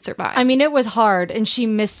 where they could survive. I mean, it was hard, and she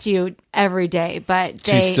missed you every day, but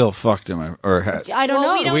she still fucked him, or had. I don't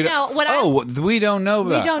know. We don't know. We don't know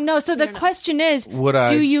about. We don't know. So the question is,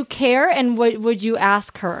 do you care, and would you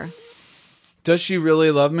ask her? Does she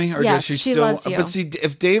really love me, or yes, does she still? Loves you. But see,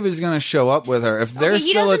 if Dave is going to show up with her, if they're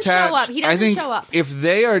still attached, he doesn't show up. If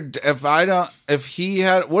they are, if he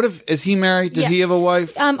had, what if is he married? Did he have a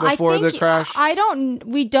wife before the crash?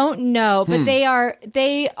 We don't know, but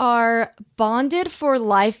they are bonded for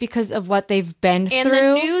life because of what they've been through. And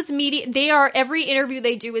the news media, every interview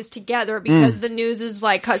they do is together because the news is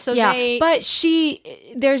like, so yeah. But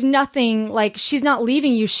there's nothing like she's not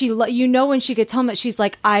leaving you. When she gets home that she's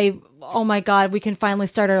like, oh my God, we can finally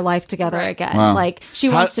start our life together again. Wow. Like she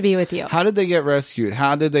wants to be with you. How did they get rescued?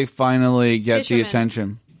 How did they finally get the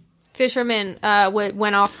attention? Fisherman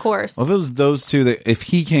went off course. Well, if it was those two, if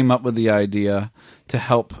he came up with the idea to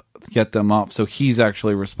help get them off, so he's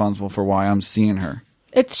actually responsible for why I'm seeing her.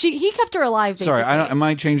 He kept her alive. Basically. Sorry, am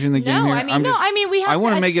I changing the game here? We have. I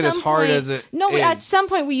want to make it as hard point, as it. No, is. At some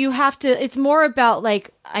point, you have to. It's more about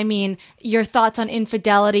your thoughts on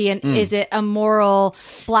infidelity and is it a moral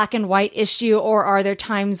black and white issue, or are there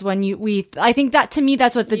times when I think that to me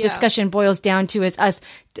that's what the discussion boils down to, is us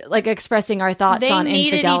expressing our thoughts on infidelity.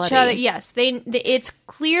 They needed each other. Yes, it's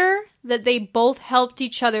clear that they both helped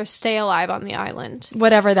each other stay alive on the island,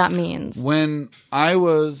 whatever that means. When I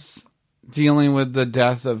was dealing with the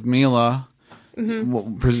death of Mila,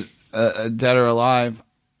 dead or alive,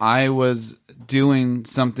 I was doing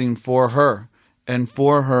something for her, and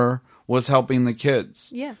for her was helping the kids.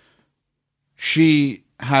 Yeah. She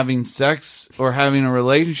having sex or having a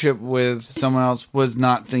relationship with someone else was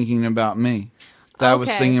not thinking about me. that I was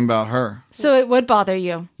thinking about her. So it would bother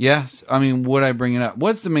you? Yes. I mean, would I bring it up?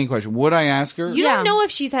 What's the main question? Would I ask her? You don't know if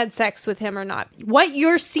she's had sex with him or not. What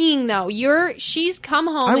you're seeing, though, she's come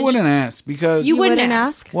home. I wouldn't ask because... You wouldn't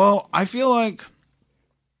ask? Well, I feel like...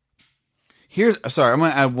 Sorry, I'm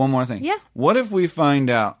going to add one more thing. Yeah. What if we find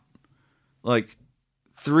out, like,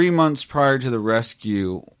 3 months prior to the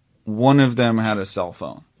rescue, one of them had a cell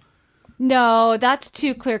phone? No, that's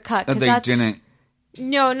too clear-cut. That they didn't...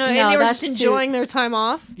 No, and they were just enjoying their time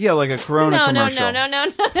off? Yeah, like a Corona commercial. No.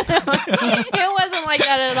 It wasn't like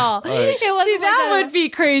that at all. Right. That would be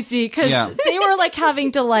crazy because they were like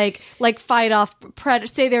having to like fight off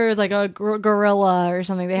predators. Say there was like a gorilla or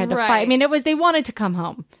something. They had to fight. I mean, they wanted to come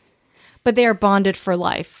home, but they are bonded for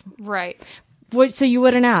life. Right. So you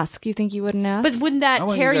wouldn't ask? You think you wouldn't ask? But wouldn't that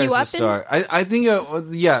tear you up? I think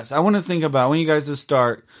yes. I want to think about when you guys to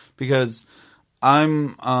start because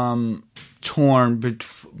I'm torn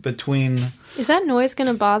between. Is that noise going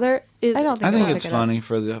to bother? I don't think. I think it's funny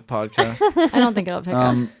for the podcast. I don't think it'll pick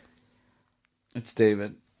up. It's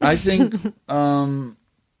David. I think. I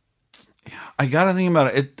got to think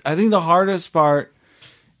about it. I think the hardest part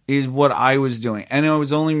is what I was doing. I know I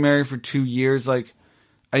was only married for 2 years. Like,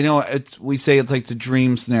 I know we say it's like the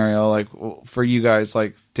dream scenario. Like for you guys,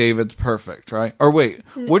 like David's perfect, right? Or wait,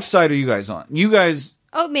 which side are you guys on? You guys.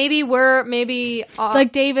 Oh, maybe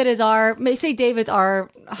like David is David's our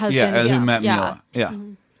husband. Yeah, who met Mila. Yeah.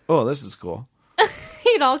 Mm-hmm. Oh, this is cool.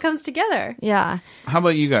 It all comes together. Yeah. How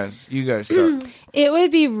about you guys? You guys start. It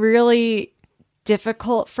would be really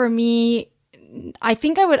difficult for me. I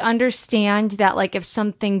think I would understand that, like, if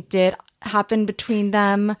something did happen between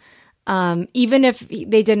them, even if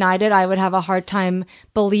they denied it, I would have a hard time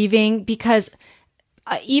believing because.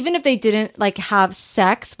 Even if they didn't like have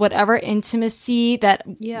sex, whatever intimacy that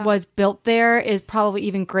was built there is probably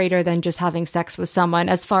even greater than just having sex with someone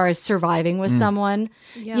as far as surviving with someone,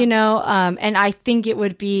 you know? And I think it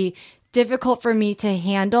would be difficult for me to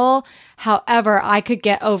handle. However, I could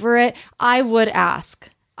get over it. I would ask.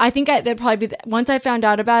 I think that'd probably be, once I found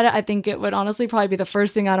out about it, I think it would honestly probably be the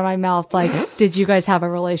first thing out of my mouth. Like, did you guys have a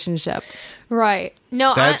relationship? Right.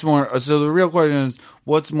 No, that's more. So the real question is,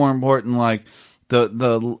 what's more important? Like,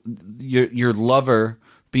 your lover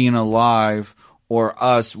being alive or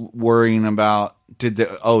us worrying about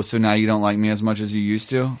so now you don't like me as much as you used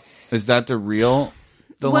to? Is that the real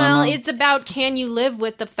dilemma? Well, it's about can you live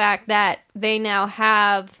with the fact that they now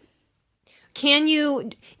have can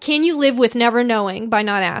you live with never knowing by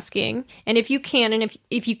not asking? And if you can and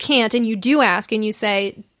if you can't and you do ask and you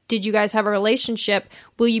say, did you guys have a relationship?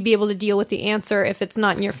 Will you be able to deal with the answer if it's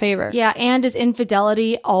not in your favor? Yeah, and is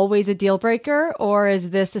infidelity always a deal breaker? Or is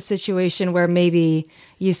this a situation where maybe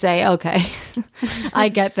you say, okay, I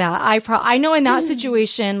get that. I know in that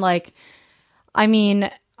situation, like, I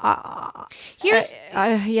mean... Here's...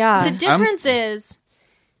 The difference is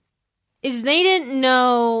they didn't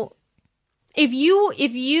know... If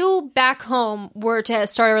you back home were to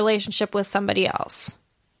start a relationship with somebody else...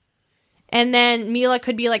 And then Mila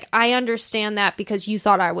could be like, I understand that because you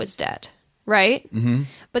thought I was dead. Right? Mm-hmm.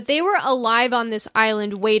 But they were alive on this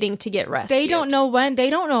island waiting to get rescued. They don't know when. They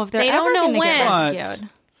don't know if they're ever going to get rescued.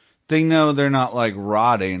 They know they're not like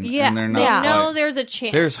rotting. Yeah. And they're not, they know there's a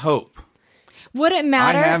chance. There's hope. Would it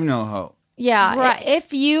matter? I have no hope. Yeah. Right.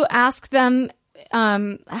 If you ask them,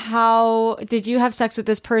 how did you have sex with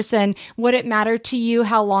this person? Would it matter to you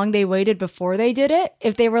how long they waited before they did it?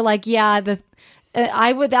 If they were like, that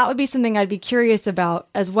would be something I'd be curious about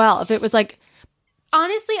as well. If it was like,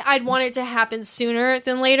 honestly, I'd want it to happen sooner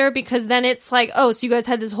than later because then it's like, oh, so you guys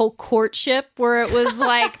had this whole courtship where it was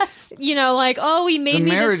like, you know, like, oh, we made the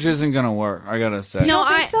marriage isn't gonna work. I gotta say, no,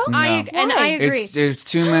 I agree. There's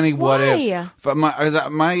too many what ifs.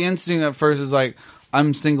 My instinct at first is like,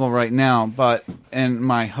 I'm single right now, and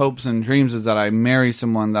my hopes and dreams is that I marry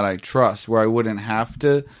someone that I trust, where I wouldn't have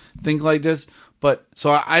to think like this. But so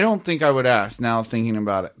I don't think I would ask now thinking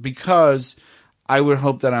about it because I would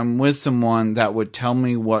hope that I'm with someone that would tell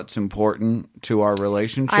me what's important to our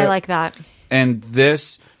relationship. I like that. And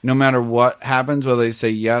this, no matter what happens, whether they say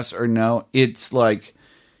yes or no, it's like,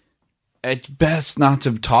 it's best not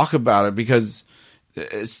to talk about it because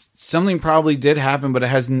something probably did happen, but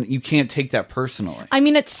you can't take that personally. I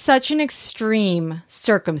mean, it's such an extreme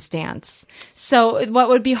circumstance. So what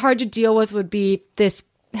would be hard to deal with would be this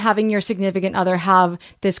having your significant other have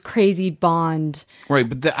this crazy bond. Right,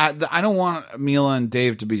 but I don't want Mila and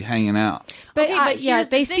Dave to be hanging out. But,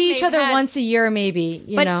 they see each other once a year maybe,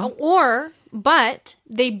 you know. But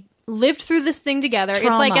they lived through this thing together. Trauma.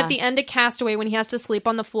 It's like at the end of Castaway when he has to sleep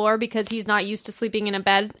on the floor because he's not used to sleeping in a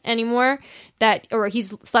bed anymore, or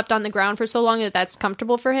he's slept on the ground for so long that that's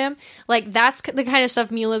comfortable for him. Like, that's the kind of stuff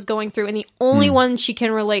Mila's going through, and the only one she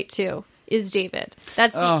can relate to is David.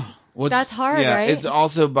 That's hard, right? It's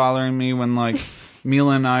also bothering me when, like,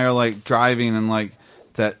 Mila and I are, like, driving and, like,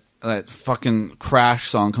 that fucking Crash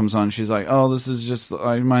song comes on. She's like, oh, this is just,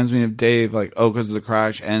 reminds me of Dave. Like, oh, because it's a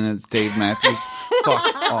Crash and it's Dave Matthews.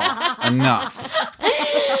 Fuck off. Enough.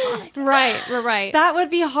 Right. That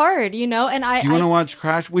would be hard, you know? And Do you want to watch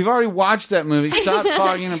Crash? We've already watched that movie. Stop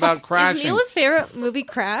talking about crashing. Is Mila's favorite movie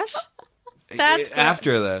Crash? That's cool.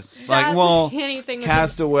 After this. Like, well,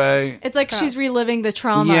 Castaway. It's like she's reliving the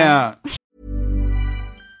trauma. Yeah.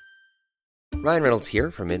 Ryan Reynolds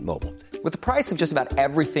here from Mint Mobile. With the price of just about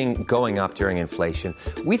everything going up during inflation,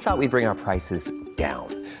 we thought we'd bring our prices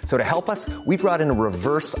down. So to help us, we brought in a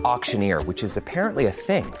reverse auctioneer, which is apparently a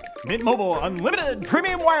thing. Mint Mobile Unlimited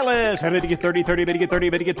Premium Wireless. How to get 30, 30, bit to get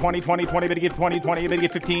 30, bit to get 20, 20, 20, bit to get 20, 20, bit to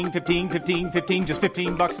get 15, 15, 15, 15, just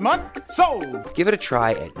 $15 a month? Sold! Give it a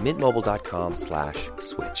try at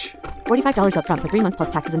mintmobile.com/switch. $45 up front for 3 months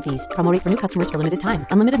plus taxes and fees. Promo rate for new customers for limited time.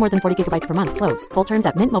 Unlimited more than 40 gigabytes per month. Slows full terms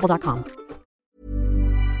at mintmobile.com.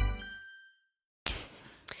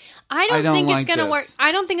 I don't think it's going to work.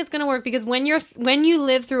 I don't think it's going to work because when you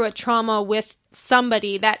live through a trauma with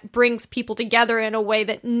somebody, that brings people together in a way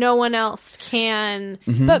that no one else can.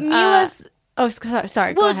 Mm-hmm. But Mila's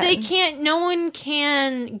sorry. Well, go ahead. they can't. No one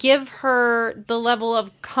can give her the level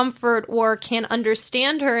of comfort or can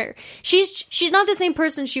understand her. She's not the same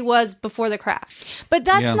person she was before the crash. But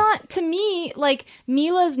that's not, to me, like,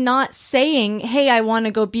 Mila's not saying, "Hey, I want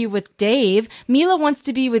to go be with Dave." Mila wants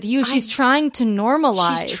to be with you. She's trying to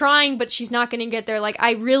normalize. She's trying, but she's not going to get there. Like,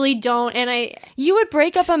 I really don't. And you would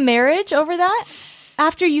break up a marriage over that?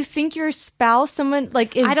 After you think your spouse, someone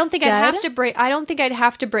like is I don't think dead? I'd have to break. I don't think I'd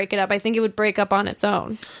have to break it up. I think it would break up on its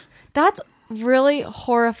own. That's really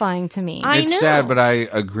horrifying to me. It's sad, but I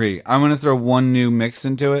agree. I'm going to throw one new mix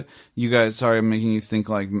into it. You guys, sorry, I'm making you think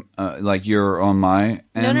like you're on my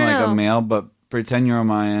end, a male, but pretend you're on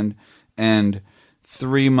my end. And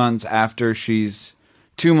 2 months after she's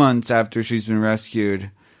been rescued,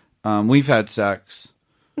 we've had sex,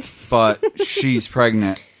 but she's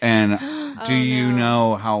pregnant. And do you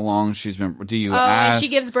know how long she's been? Do you ask? And she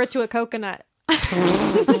gives birth to a coconut.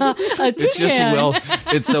 It's just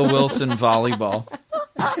it's a Wilson volleyball.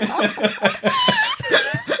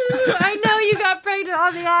 I know you got pregnant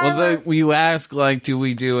on the island. Well, you ask, like, do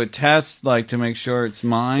we do a test, like, to make sure it's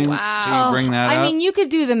mine? Wow. Do you bring that up? I mean, you could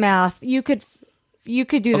do the math. You could do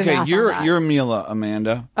the math. Okay, you're Mila,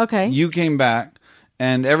 Amanda. Okay. You came back,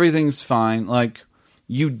 and everything's fine. Like,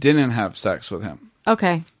 you didn't have sex with him.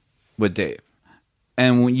 Okay. With Dave.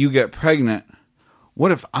 And when you get pregnant,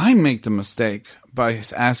 what if I make the mistake by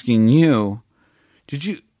asking you,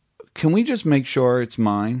 can we just make sure it's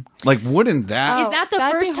mine? Like, wouldn't that... Is that the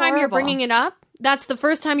first time you're bringing it up? That's the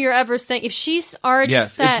first time you're ever saying... If she's already said...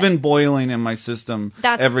 Yes, it's been boiling in my system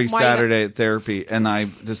every Saturday at therapy, and I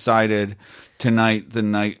decided tonight, the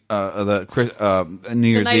night of the New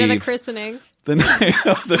Year's Eve... The night of the christening. The night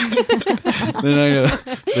of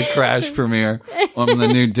the Crash premiere on the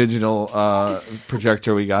new digital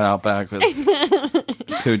projector we got out back with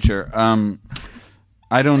Kuchar.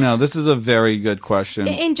 I don't know. This is a very good question.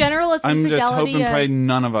 In general, I'm just hoping pray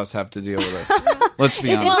none of us have to deal with this. Let's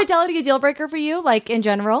be honest. Is infidelity a deal breaker for you, like, in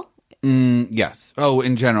general? Yes. Oh,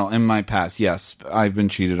 in general, in my past, yes. I've been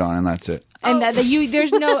cheated on, and that's it. And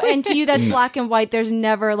there's no, and to you that's black and white. There's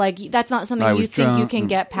never, like, that's not something you think you can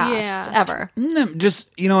get past ever. No,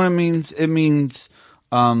 just, you know what it means? It means,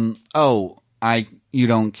 you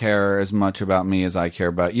don't care as much about me as I care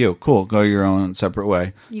about you. Cool, go your own separate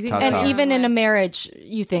way. And even in a marriage,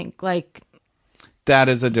 you think, like... That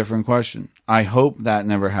is a different question. I hope that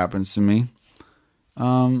never happens to me.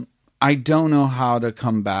 I don't know how to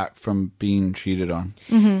come back from being cheated on.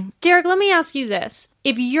 Mm-hmm. Derek, let me ask you this.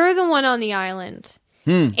 If you're the one on the island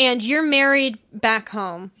and you're married back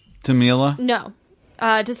home... To Mila? No.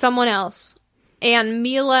 To someone else. And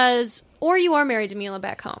or you are married to Mila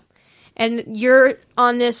back home. And you're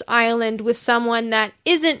on this island with someone that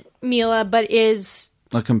isn't Mila, but is...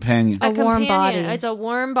 A companion. A warm body. It's a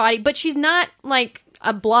warm body. But she's not, like...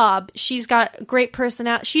 a blob. She's got great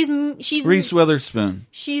personality. She's Reese Witherspoon.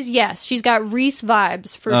 She's got Reese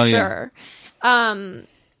vibes for sure. Yeah.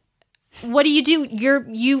 What do?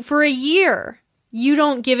 You for a year. You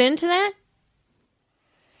don't give in to that?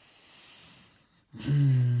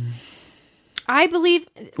 I believe.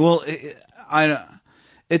 Well,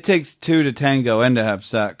 it takes two to tango and to have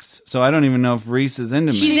sex. So I don't even know if Reese is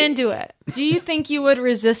into me. She's into it. Do you think you would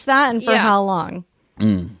resist that, and for how long?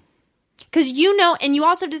 Because and you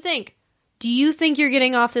also have to think, do you think you're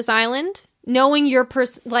getting off this island? Knowing your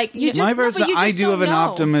person, like I do have an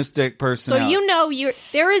optimistic personality. So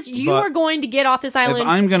you are going to get off this island. If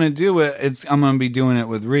I'm going to do it, I'm going to be doing it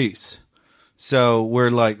with Reese. So we're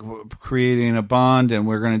like creating a bond, and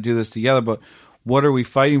we're going to do this together. But what are we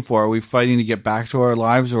fighting for? Are we fighting to get back to our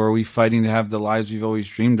lives, or are we fighting to have the lives we've always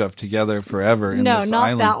dreamed of together forever? In this not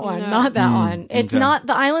island? that one. No. Not that one. It's not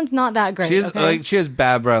the island's not that great. She has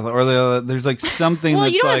bad breath, or there's like something well,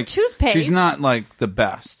 that's you don't like have toothpaste. She's not like the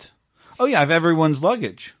best. Oh yeah, I have everyone's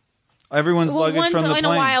luggage. Everyone's luggage from the plane. Once in a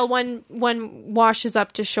while, one washes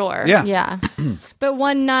up to shore. Yeah. But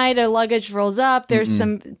one night, a luggage rolls up. There's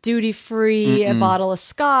some duty-free, a bottle of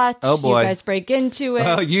scotch. Oh, boy. You guys break into it.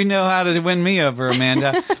 Oh, you know how to win me over,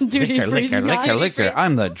 Amanda. Duty-free liquor.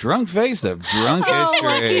 I'm the drunk face of drunk history.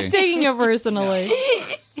 Like he's taking it personally.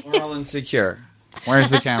 We're all insecure.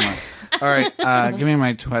 Where's the camera? All right, give me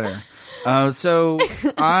my Twitter. So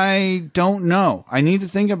I don't know. I need to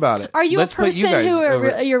think about it. Are you a person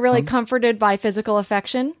who you're really comforted by physical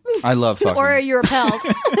affection? I love fucking. Or are you repelled?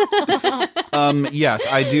 Yes,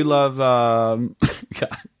 I do love. God.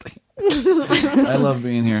 I love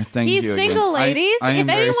being here. Thank you. He's single, ladies. I am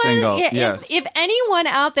very single. Yes. If anyone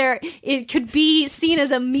out there, it could be seen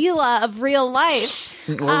as a Mila of real life,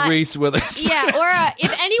 or Reese Witherspoon. Yeah. Or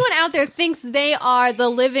if anyone out there thinks they are the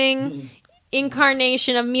living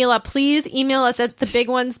incarnation of Mila, please email us at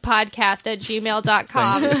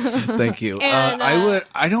thebigOnesPodcast@gmail.com. Thank you. And,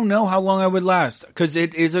 I don't know how long I would last, because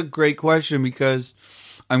it is a great question, because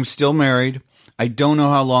I'm still married. I don't know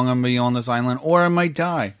how long I'm going to be on this island, or I might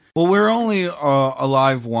die. Well, we're only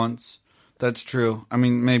alive once. That's true. I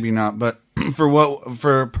mean, maybe not, but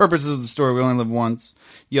for purposes of the story, we only live once.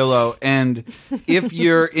 YOLO. And if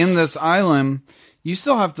you're in this island, you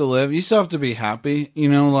still have to live. You still have to be happy,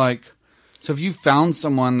 So if you found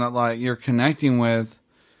someone that like you're connecting with,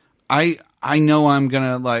 I know I'm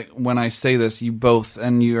gonna like when I say this, you both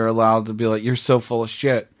and you're allowed to be like, you're so full of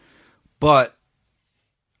shit. But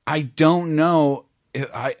I don't know.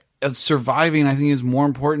 Surviving, I think, is more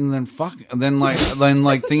important than than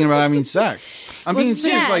thinking about having sex. I'm being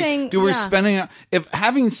serious. We're spending if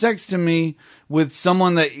having sex to me with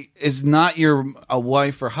someone that is not a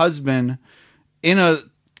wife or husband in a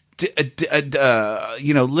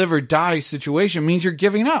live or die situation means you're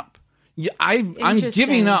giving up. I'm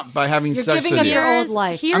giving up by having sex with you. You're giving up your old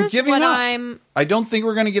life. I'm giving up. I don't think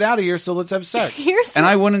we're going to get out of here, so let's have sex. And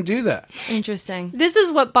I wouldn't do that. Interesting. This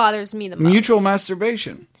is what bothers me the most. Mutual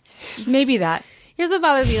masturbation. Maybe that. Here's what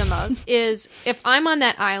bothers me the most is if I'm on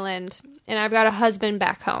that island and I've got a husband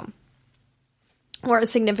back home or a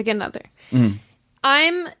significant other.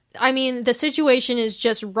 The situation is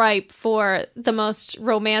just ripe for the most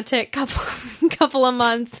romantic couple of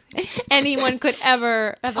months anyone could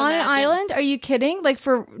ever have on imagined. an island? Are you kidding?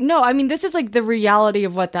 This is like the reality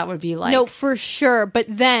of what that would be like. No, for sure. But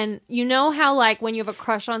then you know how like when you have a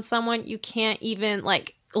crush on someone, you can't even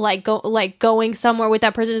going somewhere with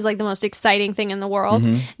that person is like the most exciting thing in the world.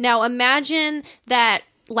 Now imagine that.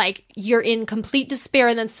 Like you're in complete despair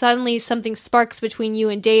and then suddenly something sparks between you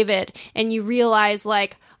and David and you realize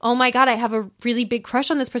like, oh my God, I have a really big crush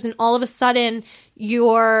on this person. All of a sudden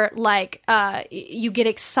you're like, you get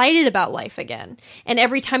excited about life again. And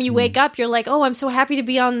every time you wake up, you're like, oh, I'm so happy to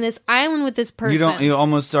be on this island with this person. You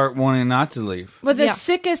almost start wanting not to leave. Well, the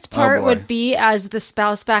sickest part would be as the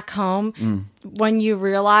spouse back home when you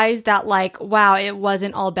realize that like, wow, it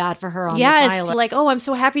wasn't all bad for her on this island. Like, oh, I'm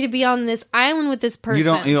so happy to be on this island with this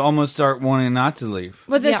person. You almost start wanting not to leave.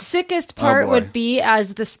 Well, the sickest part would be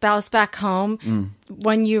as the spouse back home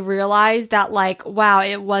when you realize that like, wow,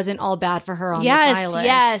 it wasn't all bad for her on this island.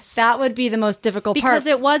 Yes. That would be the most difficult part. Because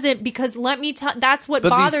it wasn't, because let me tell, that's what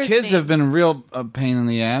bothers me. But these kids have been a real pain in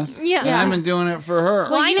the ass. Yeah. And I've been doing it for her.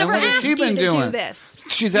 Well, I never asked you to do this.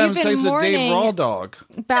 She's having sex with Dave Raw Dog.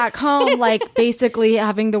 Back home, like basically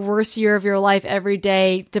having the worst year of your life every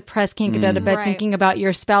day, depressed, can't get out of bed, thinking about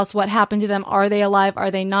your spouse, what happened to them, are they alive,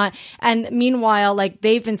 are they not? And meanwhile, like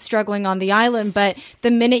they've been struggling on the island, but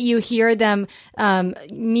the minute you hear them,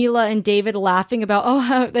 Mila and David laughing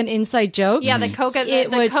about, an inside joke. Yeah, the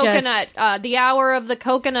coconut, the hour of the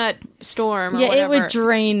coconut storm. Or it would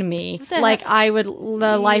drain me. Like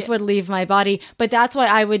life would leave my body. But that's why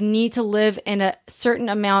I would need to live in a certain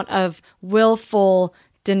amount of willful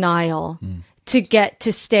denial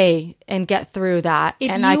to stay and get through that.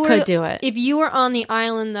 I could do it. If you were on the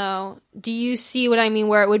island, though, do you see what I mean?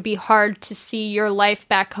 Where it would be hard to see your life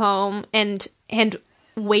back home and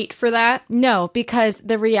wait for that? No, because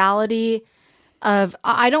the reality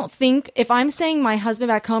I don't think if I'm saying my husband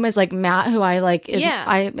back home is like Matt, who I like,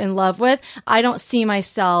 I'm in love with, I don't see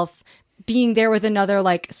myself being there with another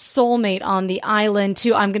like soulmate on the island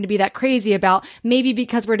too. I'm going to be that crazy about, maybe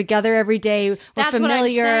because we're together every day, we're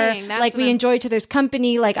familiar, like we enjoy each other's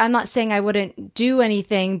company. Like, I'm not saying I wouldn't do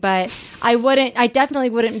anything, but I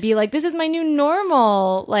definitely wouldn't be like, this is my new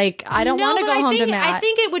normal. Like, I don't want to go home to Matt. I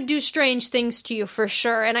think it would do strange things to you for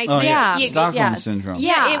sure. And I think Stockholm syndrome.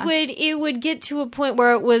 Yeah, it would get to a point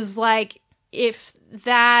where it was like, if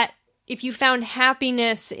you found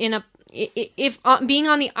happiness in if being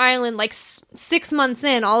on the island, like 6 months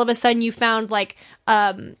in, all of a sudden you found like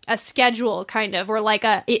a schedule kind of, or like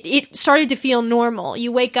it started to feel normal.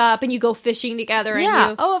 You wake up and you go fishing together.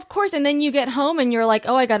 And oh, of course. And then you get home and you're like,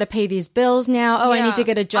 oh, I got to pay these bills now. Oh, I need to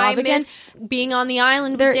get a job again. Miss being on the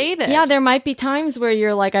island with David. Yeah, there might be times where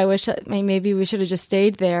you're like, I wish maybe we should have just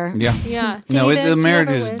stayed there. Yeah. Yeah. No, the marriage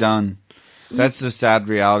is done. That's the sad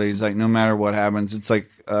reality. It's like, no matter what happens, it's like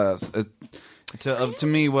to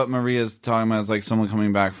me, what Maria's talking about is like someone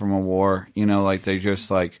coming back from a war. You know, like they just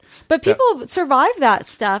like. But people survive that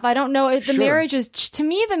stuff. I don't know if the marriage is. To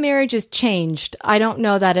me, the marriage is changed. I don't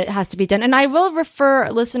know that it has to be done. And I will refer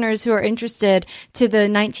listeners who are interested to the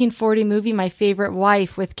 1940 movie My Favorite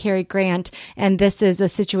Wife with Cary Grant, and this is a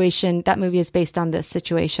situation. That movie is based on this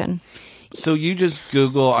situation. So you just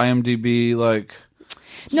Google IMDb like.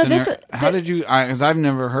 No, how did you? Because I've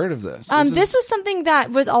never heard of this. This was something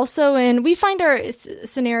that was also in. We find our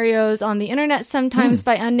scenarios on the internet sometimes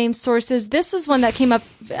by unnamed sources. This is one that came up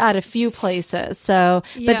at a few places. So,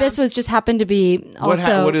 but this was just happened to be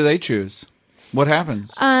also. What do they choose? What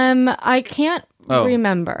happens? I can't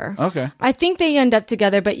remember. Okay. I think they end up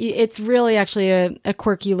together, but it's really actually a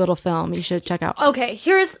quirky little film you should check out. Okay,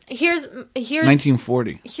 here's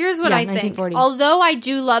 1940. Here's what I think. Although I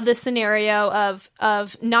do love the scenario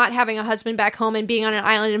of not having a husband back home and being on an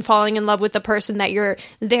island and falling in love with the person that you're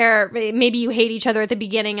there. Maybe you hate each other at the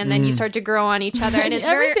beginning and then you start to grow on each other, and it's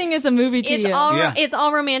everything is a movie to you. It's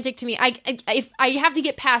all romantic to me. I have to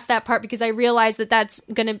get past that part because I realize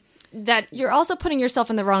that you're also putting yourself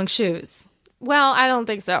in the wrong shoes. Well, I don't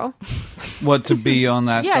think so. What, to be on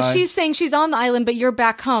that side? Yeah, she's saying she's on the island, but you're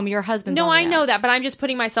back home. Your husband's on the island. No, I know that, but I'm just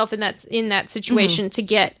putting myself in that situation to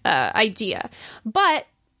get idea. But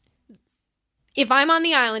if I'm on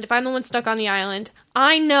the island, if I'm the one stuck on the island,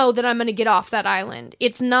 I know that I'm going to get off that island.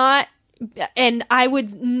 It's not... And I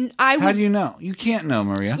would... How do you know? You can't know,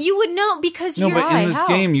 Maria. You would know because you're... No, but in this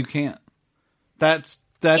game, you can't. That's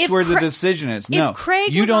where the decision is. No,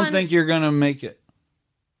 you don't think you're going to make it.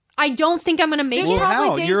 I don't think I'm going to make it. There's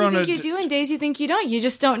probably days you think you do and days you think you don't. You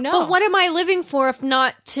just don't know. But what am I living for if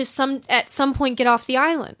not to at some point get off the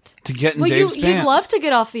island? To get in Dave's pants. You'd love to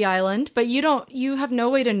get off the island, but you don't. You have no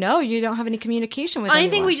way to know. You don't have any communication with anyone.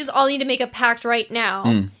 I think we just all need to make a pact right now.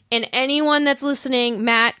 And anyone that's listening,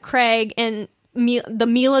 Matt, Craig, and the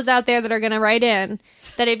Milas out there that are going to write in,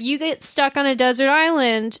 that if you get stuck on a desert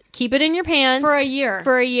island, keep it in your pants. For a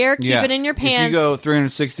year, keep it in your pants. If you go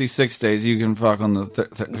 366 days, you can fuck on the...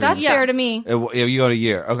 That's fair to me. You go to a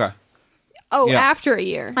year. Okay. Oh, after a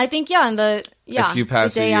year. I think, if you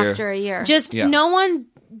pass the day after a year. Just no one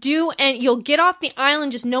do... And you'll get off the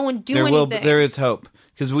island, just no one do anything. There is hope.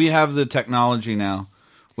 Because we have the technology now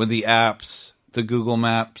with the apps, the Google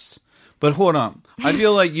Maps. But hold on. I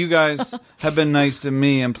feel like you guys have been nice to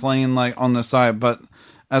me and playing like on the side, but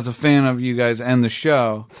as a fan of you guys and the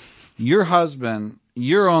show, your husband,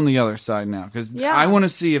 you're on the other side now. Because I want to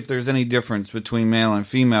see if there's any difference between male and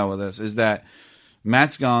female with this. Is that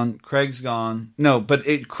Matt's gone, Craig's gone. No, but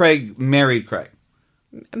Craig married Craig.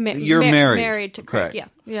 You're married to Craig.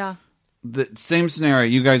 Yeah. The same scenario.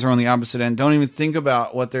 You guys are on the opposite end. Don't even think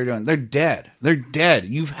about what they're doing. They're dead.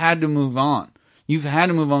 You've had to move on. You've had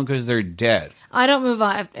to move on because they're dead. I don't move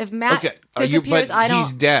on. If Matt disappears, I don't.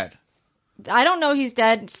 He's dead. I don't know he's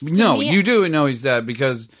dead. You do know he's dead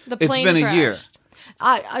because it's been a year.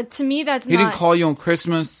 To me, that's he didn't call you on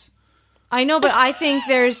Christmas. I know, but I think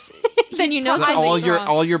there's. Then you know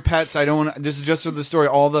all your pets. I don't. This is just for the story.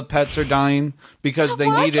 All the pets are dying because they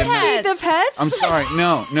needed Matt. The pets? I'm sorry.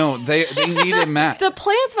 No. They needed Matt. The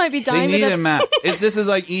plants might be dying. They needed Matt. This is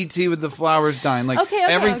like E.T. with the flowers dying. Like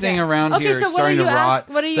everything around here is starting to rot.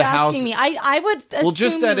 What are you asking me? I would. Well,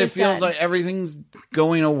 just that it feels like everything's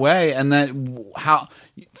going away, and that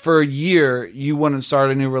for a year you wouldn't start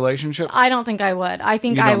a new relationship. I don't think I would. I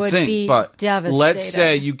think I would be devastated. Let's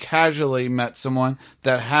say you casually met someone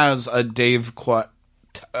that has a Dave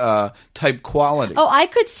type quality. Oh, I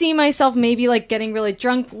could see myself maybe like getting really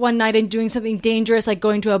drunk one night and doing something dangerous, like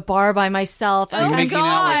going to a bar by myself. Oh my making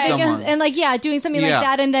out with someone. And like, doing something like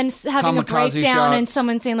that, and then having a Kamikaze breakdown shots. and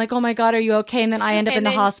someone saying like, "Oh my God, are you okay?" And then I end up in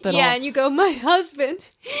the hospital. Yeah, and you go, "My husband,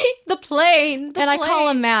 the plane." I call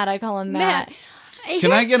him Matt.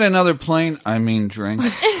 Can I get another plane? I mean, drink.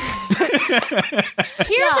 Here's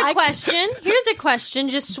a question,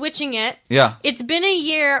 just switching it. Yeah. It's been a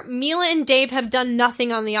year. Mila and Dave have done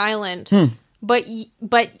nothing on the island. But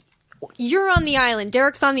you're on the island.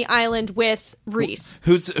 Derek's on the island with Reese.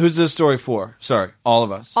 Who's this story for? Sorry, all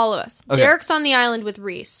of us. All of us. Okay. Derek's on the island with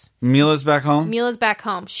Reese. Mila's back home? Mila's back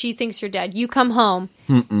home. She thinks you're dead. You come home,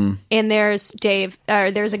 and there's Dave.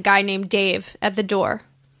 There's a guy named Dave at the door.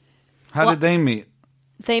 How did they meet?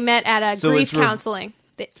 They met at a grief counseling.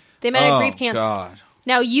 They met at grief counseling. Oh, God.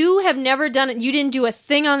 Now, you have never done it. You didn't do a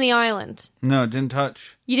thing on the island. No, didn't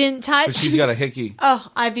touch. You didn't touch? But she's got a hickey.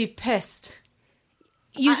 Oh, I'd be pissed.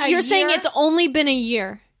 You're saying it's only been a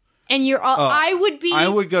year. And you're all, I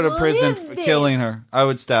would go to prison for killing her. I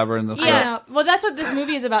would stab her in the throat. Yeah. Well, that's what this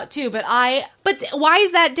movie is about, too. But why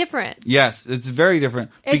is that different? Yes, it's very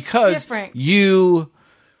different. It's because different. You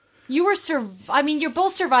were you're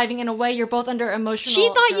both surviving in a way. You're both under emotional. She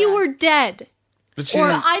thought you were dead. But she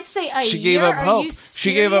I'd say she year. gave up hope.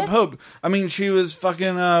 She gave up hope. I mean, she was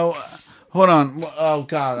fucking. Hold on. Oh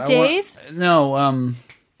God. Dave?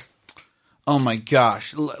 Oh my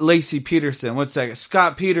gosh. Lacey Peterson. What's that?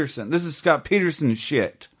 Scott Peterson. This is Scott Peterson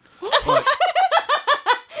shit.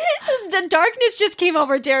 The darkness just came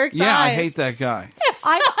over Derek's eyes. Yeah, I hate that guy.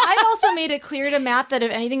 I've also made it clear to Matt that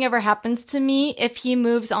if anything ever happens to me, if he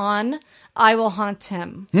moves on, I will haunt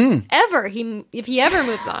him. If he ever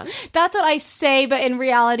moves on. That's what I say, but in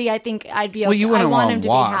reality, I think I'd be okay. Well, you wouldn't I want him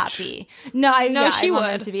want to watch. be happy. No, I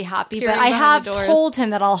want him to be happy, but I have told him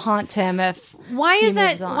that I'll haunt him if Why is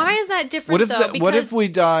that different, What if we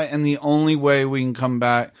die and the only way we can come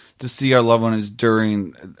back to see our loved one is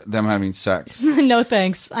during them having sex? No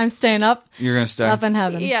thanks. I'm staying up. You're going to stay? Up in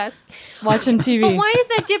heaven. Yeah. Watching TV. But why is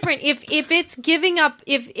that different? If it's giving up,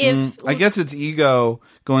 I guess it's ego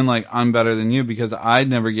going like, I'm better than you because I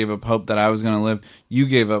never gave up hope that I was going to live. You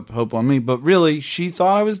gave up hope on me. But really, she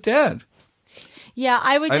thought I was dead. Yeah,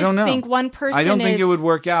 I would just think one person I don't think it would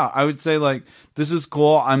work out. I would say like, this is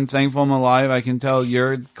cool. I'm thankful I'm alive. I can tell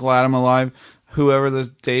you're glad I'm alive. Whoever this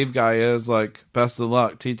Dave guy is, like, best of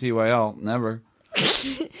luck. TTYL. Never.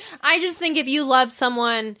 I just think if you love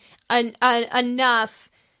someone enough,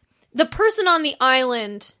 the person on the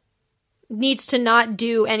island needs to not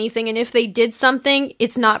do anything, and if they did something,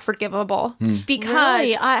 it's not forgivable. Because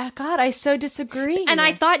really? I so disagree. And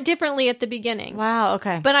I thought differently at the beginning. Wow,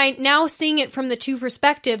 okay. But I now seeing it from the two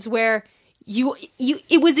perspectives where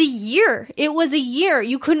it was a year. It was a year.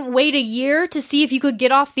 You couldn't wait a year to see if you could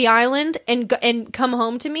get off the island and come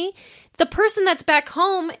home to me. The person that's back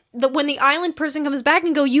home, when the island person comes back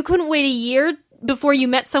and go, you couldn't wait a year before you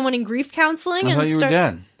met someone in grief counseling. I thought you were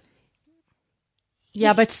dead.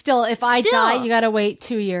 Yeah, but still, if I die, you gotta wait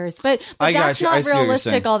 2 years. But that's not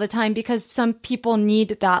realistic all the time because some people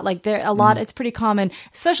need that. Like it's pretty common,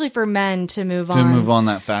 especially for men, to move on. To move on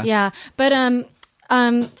that fast. Yeah, but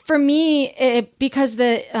for me, because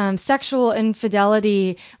the sexual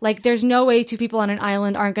infidelity, like there's no way two people on an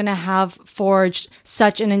island aren't going to have forged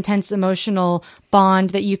such an intense emotional bond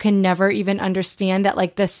that you can never even understand that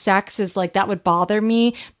like the sex is like that would bother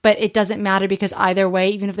me, but it doesn't matter because either way,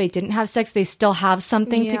 even if they didn't have sex, they still have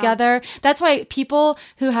something together. That's why people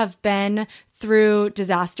who have been through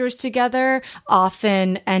disasters together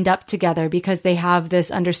often end up together because they have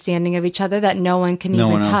this understanding of each other that no one can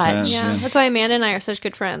even touch. Yeah, that's why Amanda and I are such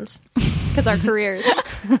good friends because our careers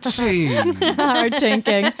are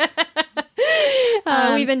tanking.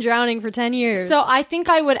 We've been drowning for 10 years. So I think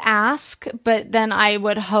I would ask, but then I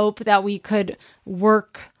would hope that we could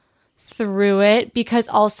work through it because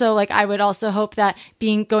also like I would also hope that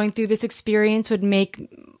going through this experience would make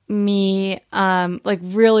me like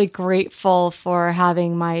really grateful for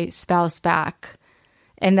having my spouse back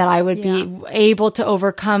and that I would be able to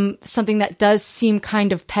overcome something that does seem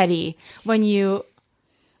kind of petty when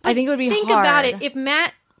I think it would be think hard. About it. If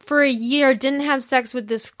Matt for a year didn't have sex with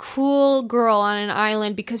this cool girl on an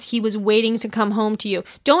island because he was waiting to come home to you,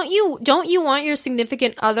 don't you want your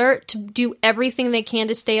significant other to do everything they can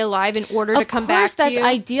to stay alive in order to come back to you? Of course, that's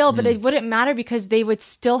ideal, but it wouldn't matter because they would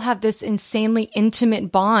still have this insanely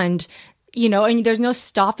intimate bond, and there's no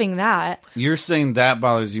stopping that. You're saying that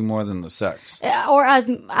bothers you more than the sex, or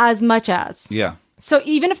as much as. Yeah. So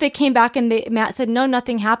even if they came back and Matt said no,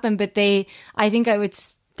 nothing happened, but I think I would.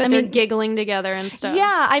 But they're giggling together and stuff.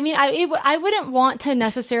 Yeah, I mean, I wouldn't want to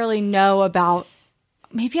necessarily know about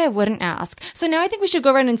maybe I wouldn't ask. So now I think we should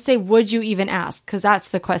go around and say, would you even ask? Because that's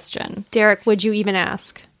the question. Derek, would you even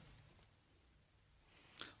ask?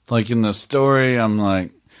 Like in the story, I'm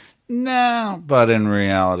like, no, but in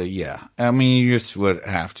reality, yeah. I mean, you just would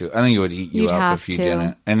have to. I think it would eat you up if you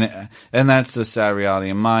didn't. And that's the sad reality.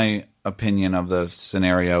 In my opinion of the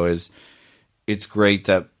scenario is, it's great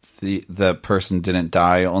that the person didn't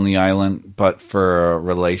die on the island, but for a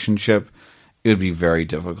relationship, it would be very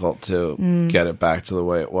difficult to get it back to the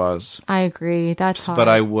way it was. I agree. That's hard. But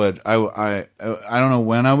I would. I don't know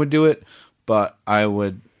when I would do it, but I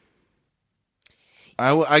would.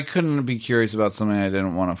 I couldn't be curious about something I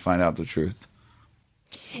didn't want to find out the truth.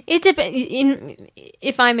 It depends.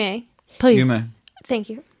 If I may, please. You may. Thank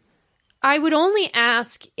you. I would only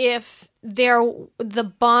ask if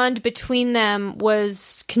the bond between them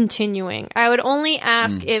was continuing. I would only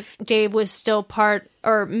ask if Dave was still part,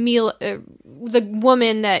 or the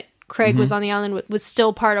woman that Craig was on the island was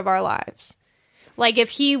still part of our lives. Like if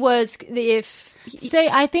he was,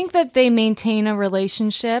 I think that they maintain a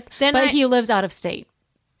relationship, but he lives out of state.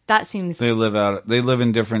 That seems they live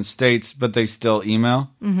in different states, but they still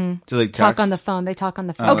email. Mm-hmm. Do they text? Talk on the phone? They talk on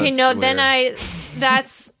the phone. Okay, no, weird. Then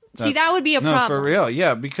that's see, that would be a problem. For real,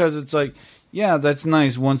 yeah, because it's like, yeah, that's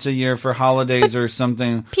nice once a year for holidays or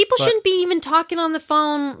something. People shouldn't be even talking on the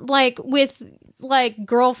phone like with like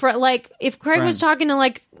girlfriend. Like if Craig was talking to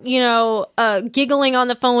like, giggling on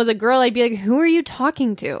the phone with a girl, I'd be like, who are you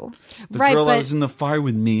talking to? The girl that was in the fire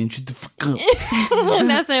with me and shut the fuck up.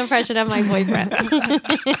 That's an impression of my boyfriend.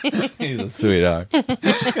 He's a sweetheart.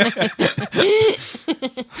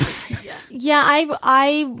 Yeah,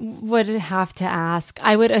 I would have to ask.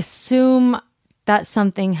 I would assume that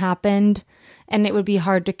something happened, and it would be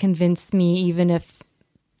hard to convince me even if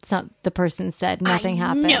the person said nothing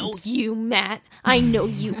happened. I know you, Matt. I know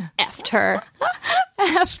you effed her.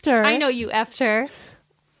 Effed her. I know you effed her.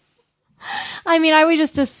 I mean, I would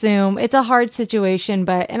just assume it's a hard situation,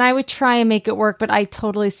 and I would try and make it work, but I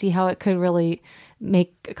totally see how it could really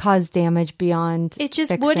cause damage beyond it just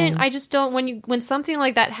fixing. Wouldn't. I just don't. When something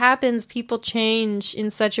like that happens, people change in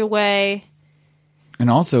such a way. And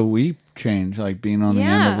also we change, like being on the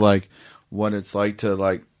end of like what it's like to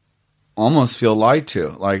like almost feel lied to.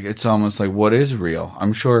 Like it's almost like what is real.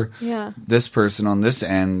 I'm sure this person on this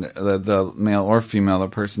end, the male or female, the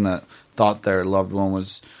person that thought their loved one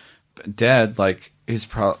was dead, like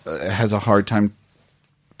has a hard time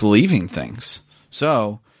believing things.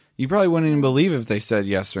 So you probably wouldn't even believe if they said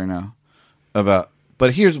yes or no about.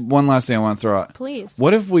 But here's one last thing I want to throw out. Please.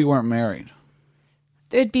 What if we weren't married?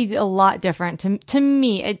 It'd be a lot different to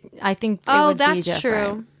me. I think. It would that's be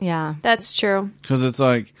different. true. Yeah, that's true. Because it's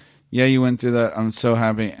like, yeah, you went through that. I'm so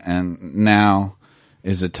happy, and now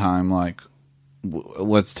is a time like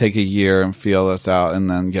let's take a year and feel this out, and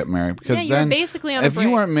then get married. Because you're basically on a break. If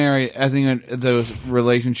you weren't married, I think the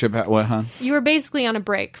relationship. What, huh? You were basically on a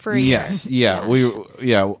break for a year. Yes, yeah,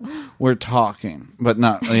 we're talking, but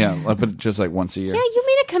not but just like once a year. Yeah, you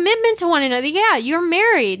made a commitment to one another. Yeah, you're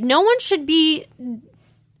married. No one should be.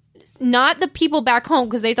 Not the people back home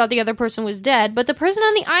because they thought the other person was dead, but the person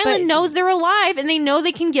on the island knows they're alive and they know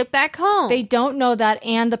they can get back home. They don't know that,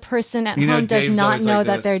 and the person at home does not know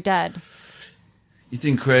that they're dead. You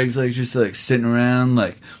think Craig's like just like sitting around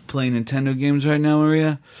like playing Nintendo games right now,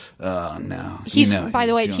 Maria? Oh no. By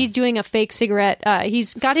the way, he's doing a fake cigarette.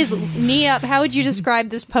 He's got his knee up. How would you describe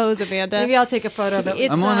this pose, Amanda? Maybe I'll take a photo of it.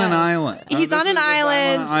 I'm on an island. He's on an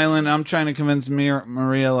island. I'm trying to convince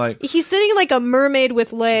Maria like he's sitting like a mermaid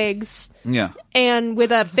with legs. Yeah. And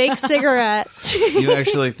with a fake cigarette. You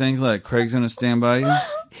actually think like Craig's gonna stand by you?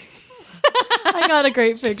 I got a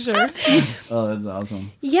great picture. Oh, that's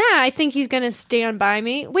awesome. Yeah, I think he's going to stand by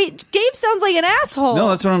me. Wait, Dave sounds like an asshole. No,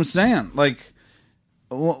 that's what I'm saying. Like,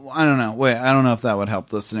 I don't know. Wait, I don't know if that would help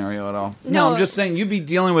the scenario at all. No, I'm just saying you'd be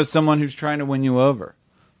dealing with someone who's trying to win you over.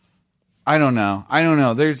 I don't know.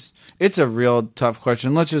 It's a real tough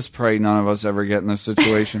question. Let's just pray none of us ever get in this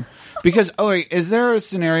situation. Because, is there a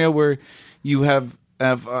scenario where you have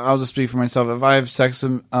I'll just speak for myself. If I have sex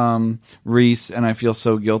with Reese and I feel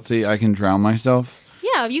so guilty, I can drown myself.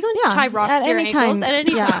 Yeah, you can tie rocks to your ankles at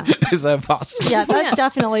any time. Is that possible? Yeah, that's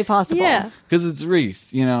definitely possible. Yeah. Because it's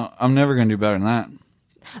Reese. I'm never going to do better than that.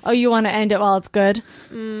 Oh, you want to end it while it's good?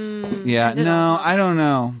 Yeah, no, I don't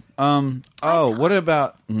know. What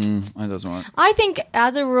about... it doesn't work. I think,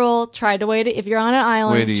 as a rule, try to wait. If you're on an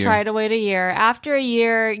island, try to wait a year. After a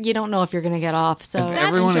year, you don't know if you're going to get off. So if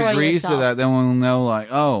everyone agrees to that, then we'll know, like,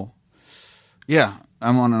 yeah,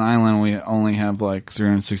 I'm on an island. We only have, like,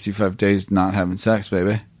 365 days not having sex,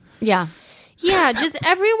 baby. Yeah. Yeah,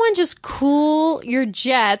 everyone just cool your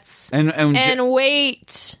jets and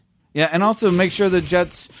wait. Yeah, and also make sure the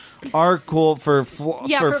jets are cool for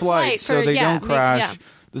flight, so they don't crash.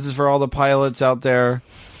 This is for all the pilots out there,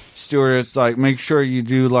 stewardess. Like, make sure you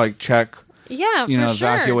do check. Yeah,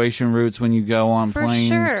 evacuation routes when you go on planes.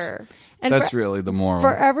 For sure. And that's really the moral.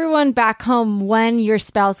 For everyone back home, when your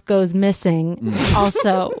spouse goes missing,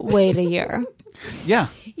 also wait a year. Yeah.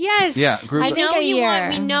 Yes. Yeah.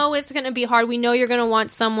 We know it's going to be hard. We know you're going to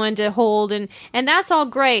want someone to hold, and that's all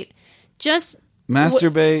great. Just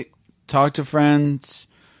masturbate, talk to friends,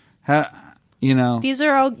 These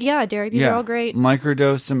are all, Derek, these are all great.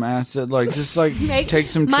 Microdose some acid, take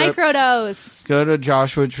some trips. Microdose. Go to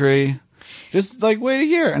Joshua Tree. Just wait a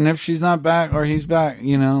year, and if she's not back or he's back,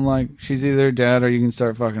 she's either dead or you can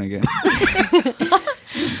start fucking again.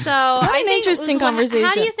 So I think interesting conversation.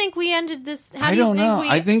 How do you think we ended this? I don't know.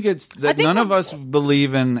 I think it's that none of us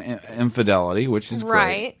believe in infidelity, which is right.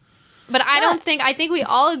 Great. But I think we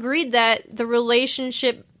all agreed that the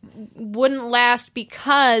relationship wouldn't last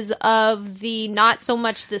because of the not so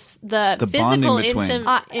much the physical intimacy.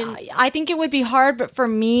 I think it would be hard, but for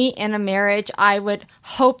me in a marriage, I would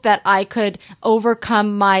hope that I could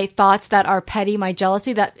overcome my thoughts that are petty, my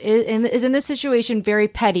jealousy that is in this situation very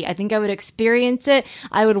petty. I think I would experience it.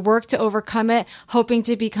 I would work to overcome it, hoping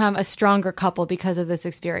to become a stronger couple because of this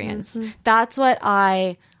experience. Mm-hmm. That's what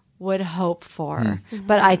I would hope for,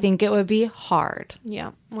 but I think it would be hard.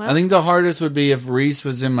 Yeah. Well, I think the hardest would be if Reese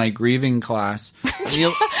was in my grieving class.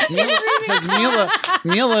 Because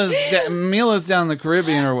Mila's down the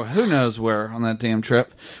Caribbean or who knows where on that damn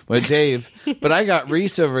trip with Dave. But I got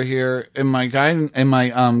Reese over here in my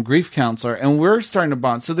grief counselor, and we're starting to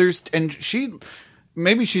bond. So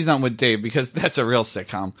maybe she's not with Dave because that's a real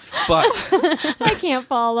sitcom. But I can't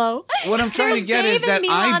follow. What I'm trying to get is that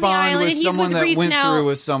I bond with someone that went through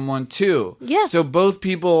with someone too. Yeah. So both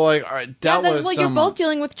people dealt with someone. You're both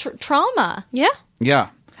dealing with trauma. Yeah.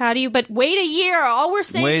 Yeah. How do you? But wait a year. All we're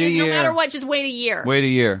saying is no matter what, just wait a year. Wait a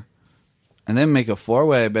year, and then make a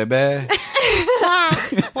 4-way, baby.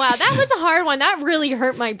 Wow, that was a hard one. That really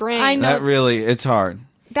hurt my brain. I know. It's hard.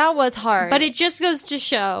 That was hard. But it just goes to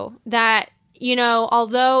show that,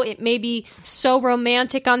 although it may be so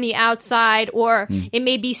romantic on the outside, or it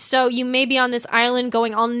may be you may be on this island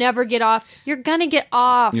going, I'll never get off. You're going to get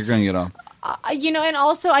off. You're going to get off. And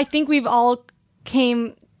also I think we've all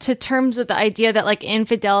came to terms with the idea that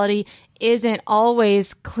infidelity isn't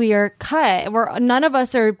always clear cut. None of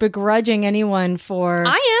us are begrudging anyone for.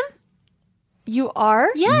 I am. You are?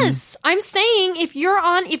 Yes. I'm saying if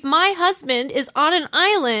my husband is on an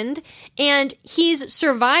island and he's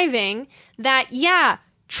surviving,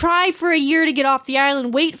 try for a year to get off the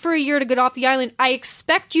island, wait for a year to get off the island. I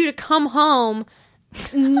expect you to come home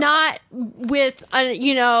not with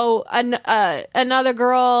another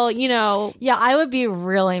girl, Yeah, I would be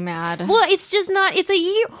really mad. Well, it's just not. It's a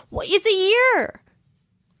year. It's a year.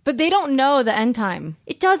 But they don't know the end time.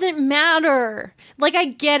 It doesn't matter. I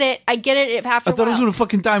get it. I get it. If after I thought I was gonna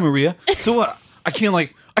fucking die, Maria. So what? I got a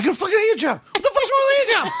fucking hand job. What the fuck's wrong with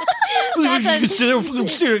the hand job?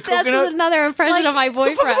 That's another impression of my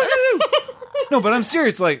boyfriend. No, but I'm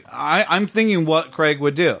serious. I'm thinking what Craig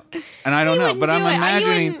would do, and I don't know. But I'm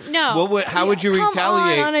imagining. How would you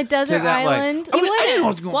retaliate on a desert island?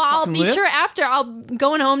 I'll be sure after I'll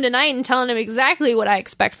going home tonight and telling him exactly what I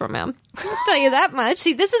expect from him. I'll tell you that much.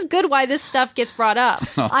 See, this is good. Why this stuff gets brought up?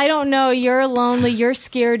 I don't know. You're lonely. You're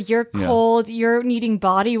scared. You're cold. You're needing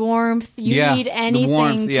body warmth. You need anything. The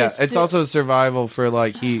warmth. It's also survival for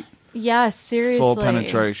heat. Yes, seriously. Full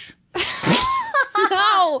penetration.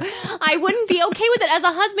 No, I wouldn't be okay with it. As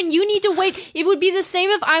a husband, you need to wait. It would be the same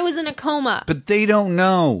if I was in a coma. But they don't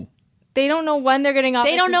know. They don't know when they're getting off.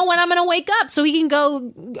 They don't know when I'm going to wake up, so we can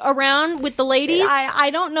go around with the ladies. I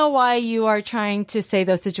don't know why you are trying to say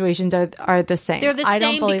those situations are the same. They're the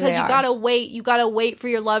same because you got to wait. You got to wait for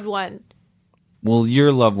your loved one. Well,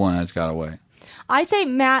 your loved one has got to wait. I say,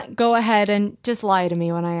 Matt, go ahead and just lie to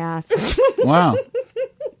me when I ask. Wow.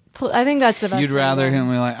 I think that's the best. You'd rather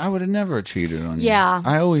him be I would have never cheated on you. Yeah.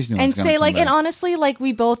 I always knew. And say and honestly,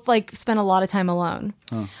 we both spent a lot of time alone.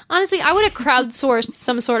 Oh. Honestly, I would have crowdsourced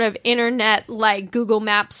some sort of internet Google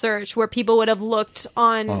map search where people would have looked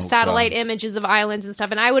on satellite images of islands and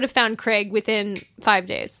stuff, and I would have found Craig within 5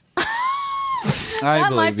 days.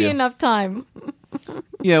 That might be enough time.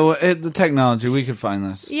 Yeah, well, the technology, we could find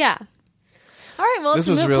this. Yeah. All right, well, this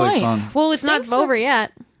was really fun. Well, it's not over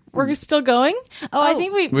yet. We're still going? I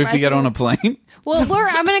think we have to get on a plane. Well,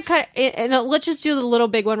 I'm going to cut it, and let's just do the little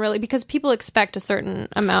big one really, because people expect a certain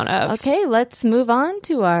amount of. Okay, let's move on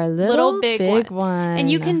to our little big one. And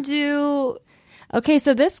you can do. Okay,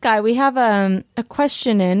 so this guy, we have a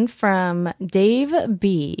question in from Dave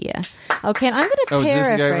B. Okay, and I'm going to paraphrase.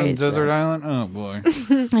 Is this guy from Desert Island? Oh, boy.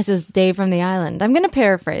 This is Dave from the island. I'm going to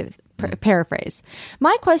paraphrase.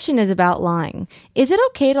 My question is about lying. Is it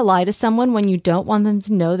okay to lie to someone when you don't want them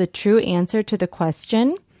to know the true answer to the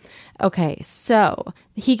question? Okay, so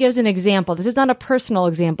he gives an example. This is not a personal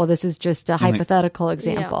example. This is just a hypothetical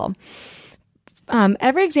example. Yeah.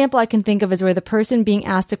 Every example I can think of is where the person being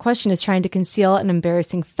asked a question is trying to conceal an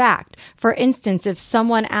embarrassing fact. For instance, if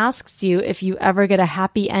someone asks you if you ever get a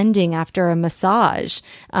happy ending after a massage,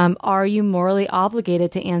 are you morally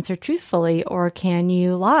obligated to answer truthfully, or can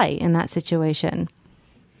you lie in that situation?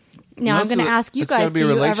 Now, I'm going to ask you guys, do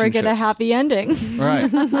you ever get a happy ending?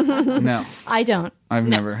 Right. No. I don't. I've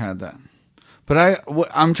never had that. But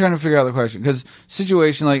I'm trying to figure out the question. Because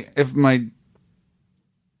situation, like, if my...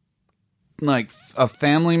 like a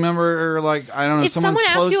family member, or like, I don't know, if someone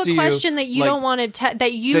asks you a question that you don't want to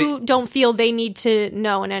that you don't feel they need to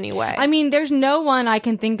know in any way. I mean, there's no one I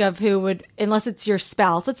can think of who would, unless it's your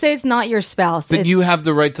spouse. Let's say it's not your spouse. Then you have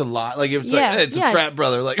the right to lie. Like if it's like, hey, it's a frat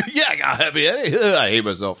brother, like, yeah, I got happy. I hate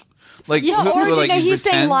myself. Like, or he's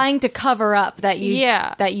saying lying to cover up that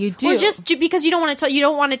you do, or just because you don't want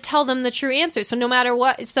to tell them the true answer. So no matter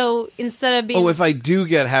what, so instead of being, if I do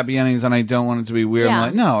get happy endings and I don't want it to be weird, I'm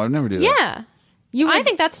like, no, I'd never do that. Yeah, I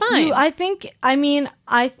think that's fine.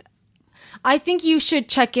 I think you should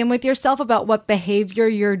check in with yourself about what behavior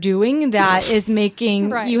you're doing that is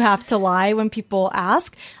making you have to lie when people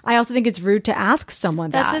ask. I also think it's rude to ask someone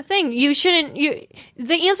that. That's the thing. You shouldn't.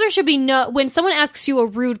 The answer should be no. When someone asks you a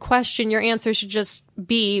rude question, your answer should just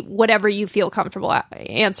be whatever you feel comfortable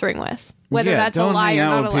answering with, whether that's a lie or not a lie. Don't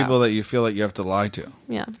hang out with people that you feel like you have to lie to.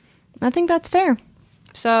 Yeah, I think that's fair.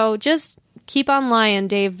 So just keep on lying,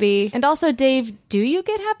 Dave B. And also, Dave, do you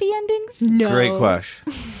get happy endings? No. Great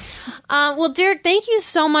question. Well, Derek, thank you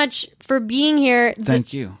so much for being here.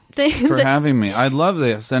 Thank you for having me. I love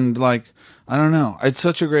this. And like, I don't know. It's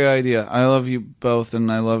such a great idea. I love you both,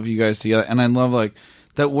 and I love you guys together. And I love, like,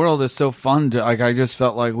 that world is so fun. I just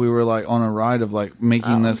felt like we were like on a ride of like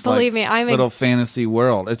making this little fantasy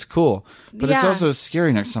world. It's cool. But it's also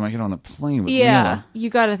scary next time I get on the plane with Mila. You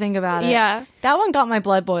got to think about it. Yeah. That one got my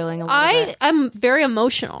blood boiling a little bit. I'm very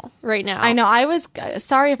emotional right now. I know. I was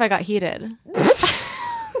sorry if I got heated.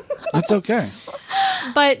 That's okay.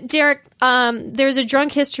 But Derek, there's a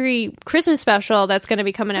Drunk History Christmas special that's going to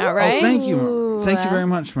be coming out, right? Oh, thank you. Thank you very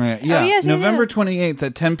much, Maria. Yeah, November 28th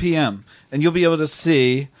at 10 p.m. And you'll be able to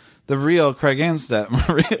see the real Craig Anstett,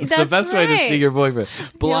 Maria. It's the best way to see your boyfriend.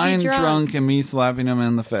 Blind, drunk, and me slapping him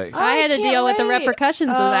in the face. I had to deal with the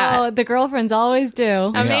repercussions of that. Oh, the girlfriends always do.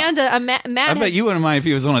 Amanda, Matt. I bet you wouldn't mind if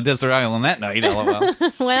he was on a desert island that night, LOL.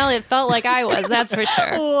 Well, it felt like I was, that's for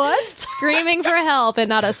sure. What? Screaming for help and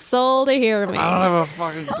not a soul to hear me. I don't have a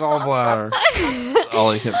fucking gallbladder. That's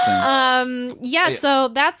all he kept saying. So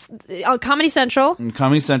that's Comedy Central.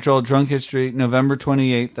 Comedy Central, Drunk History, November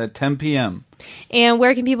 28th at 10 p.m. And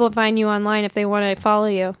where can people find you online if they want to follow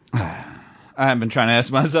you? I've been trying to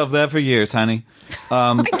ask myself that for years, honey.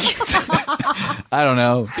 I don't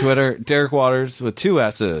know. Twitter, Derek Waters with 2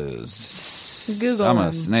 S's. Google. I'm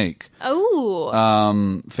a snake. Oh.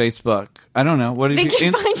 Facebook. I don't know. What did they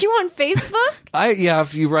can find you on Facebook?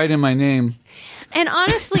 If you write in my name. And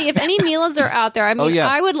honestly, if any Milas are out there, I mean,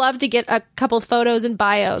 I would love to get a couple photos and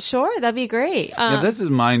bios. Sure, that'd be great. This is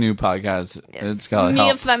my new podcast. It's called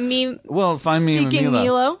Help. Find me Seeking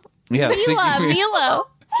Milo. Yeah, Milo.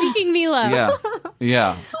 Seeking Milo.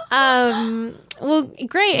 Yeah. Well,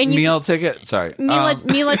 great. And meal ticket. Sorry. Mila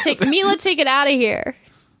take it out of here.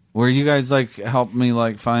 Where you guys like help me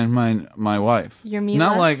like find my wife. Your Mila?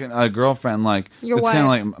 Not like a girlfriend. Like your it's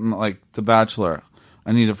kind of like The Bachelor.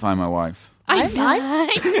 I need to find my wife. I need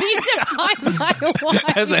to find my wife.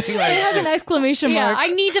 It has an exclamation mark. I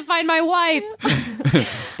need to find my wife.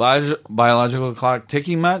 Biological clock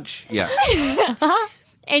ticking much? Yes.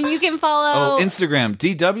 And you can follow... Instagram,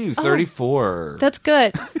 DW34. That's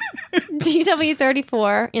good.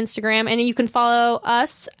 DW34, Instagram. And you can follow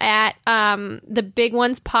us at The Big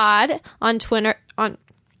Ones Pod on Twitter. On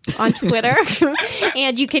Twitter.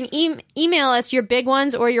 And you can email us your big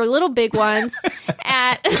ones or your little big ones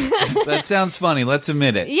at... That sounds funny. Let's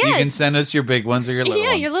admit it. Yes. You can send us your big ones or your little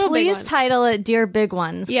ones. Your little big ones. Please title it Dear Big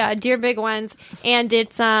Ones. Yeah, Dear Big Ones. And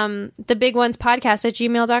it's The Big Ones Podcast at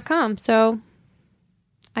gmail.com. So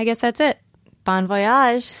I guess that's it. Bon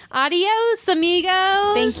voyage. Adios,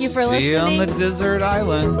 amigos. Thank you for listening. See you on the desert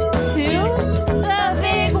island. To...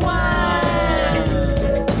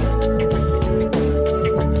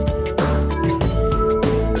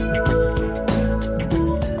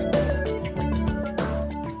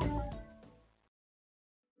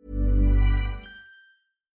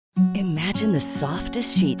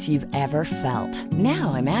 softest sheets you've ever felt.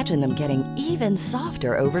 Now imagine them getting even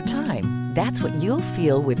softer over time. That's what you'll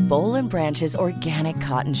feel with Boll & Branch's organic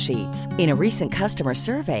cotton sheets. In a recent customer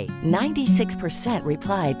survey, 96%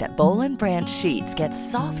 replied that Boll & Branch sheets get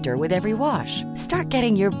softer with every wash. Start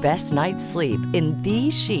getting your best night's sleep in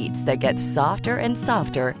these sheets that get softer and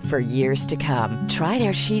softer for years to come. Try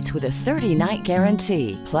their sheets with a 30-night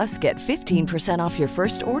guarantee. Plus, get 15% off your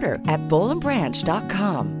first order at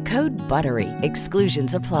bollandbranch.com. Code BUTTERY.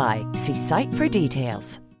 Exclusions apply. See site for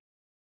details.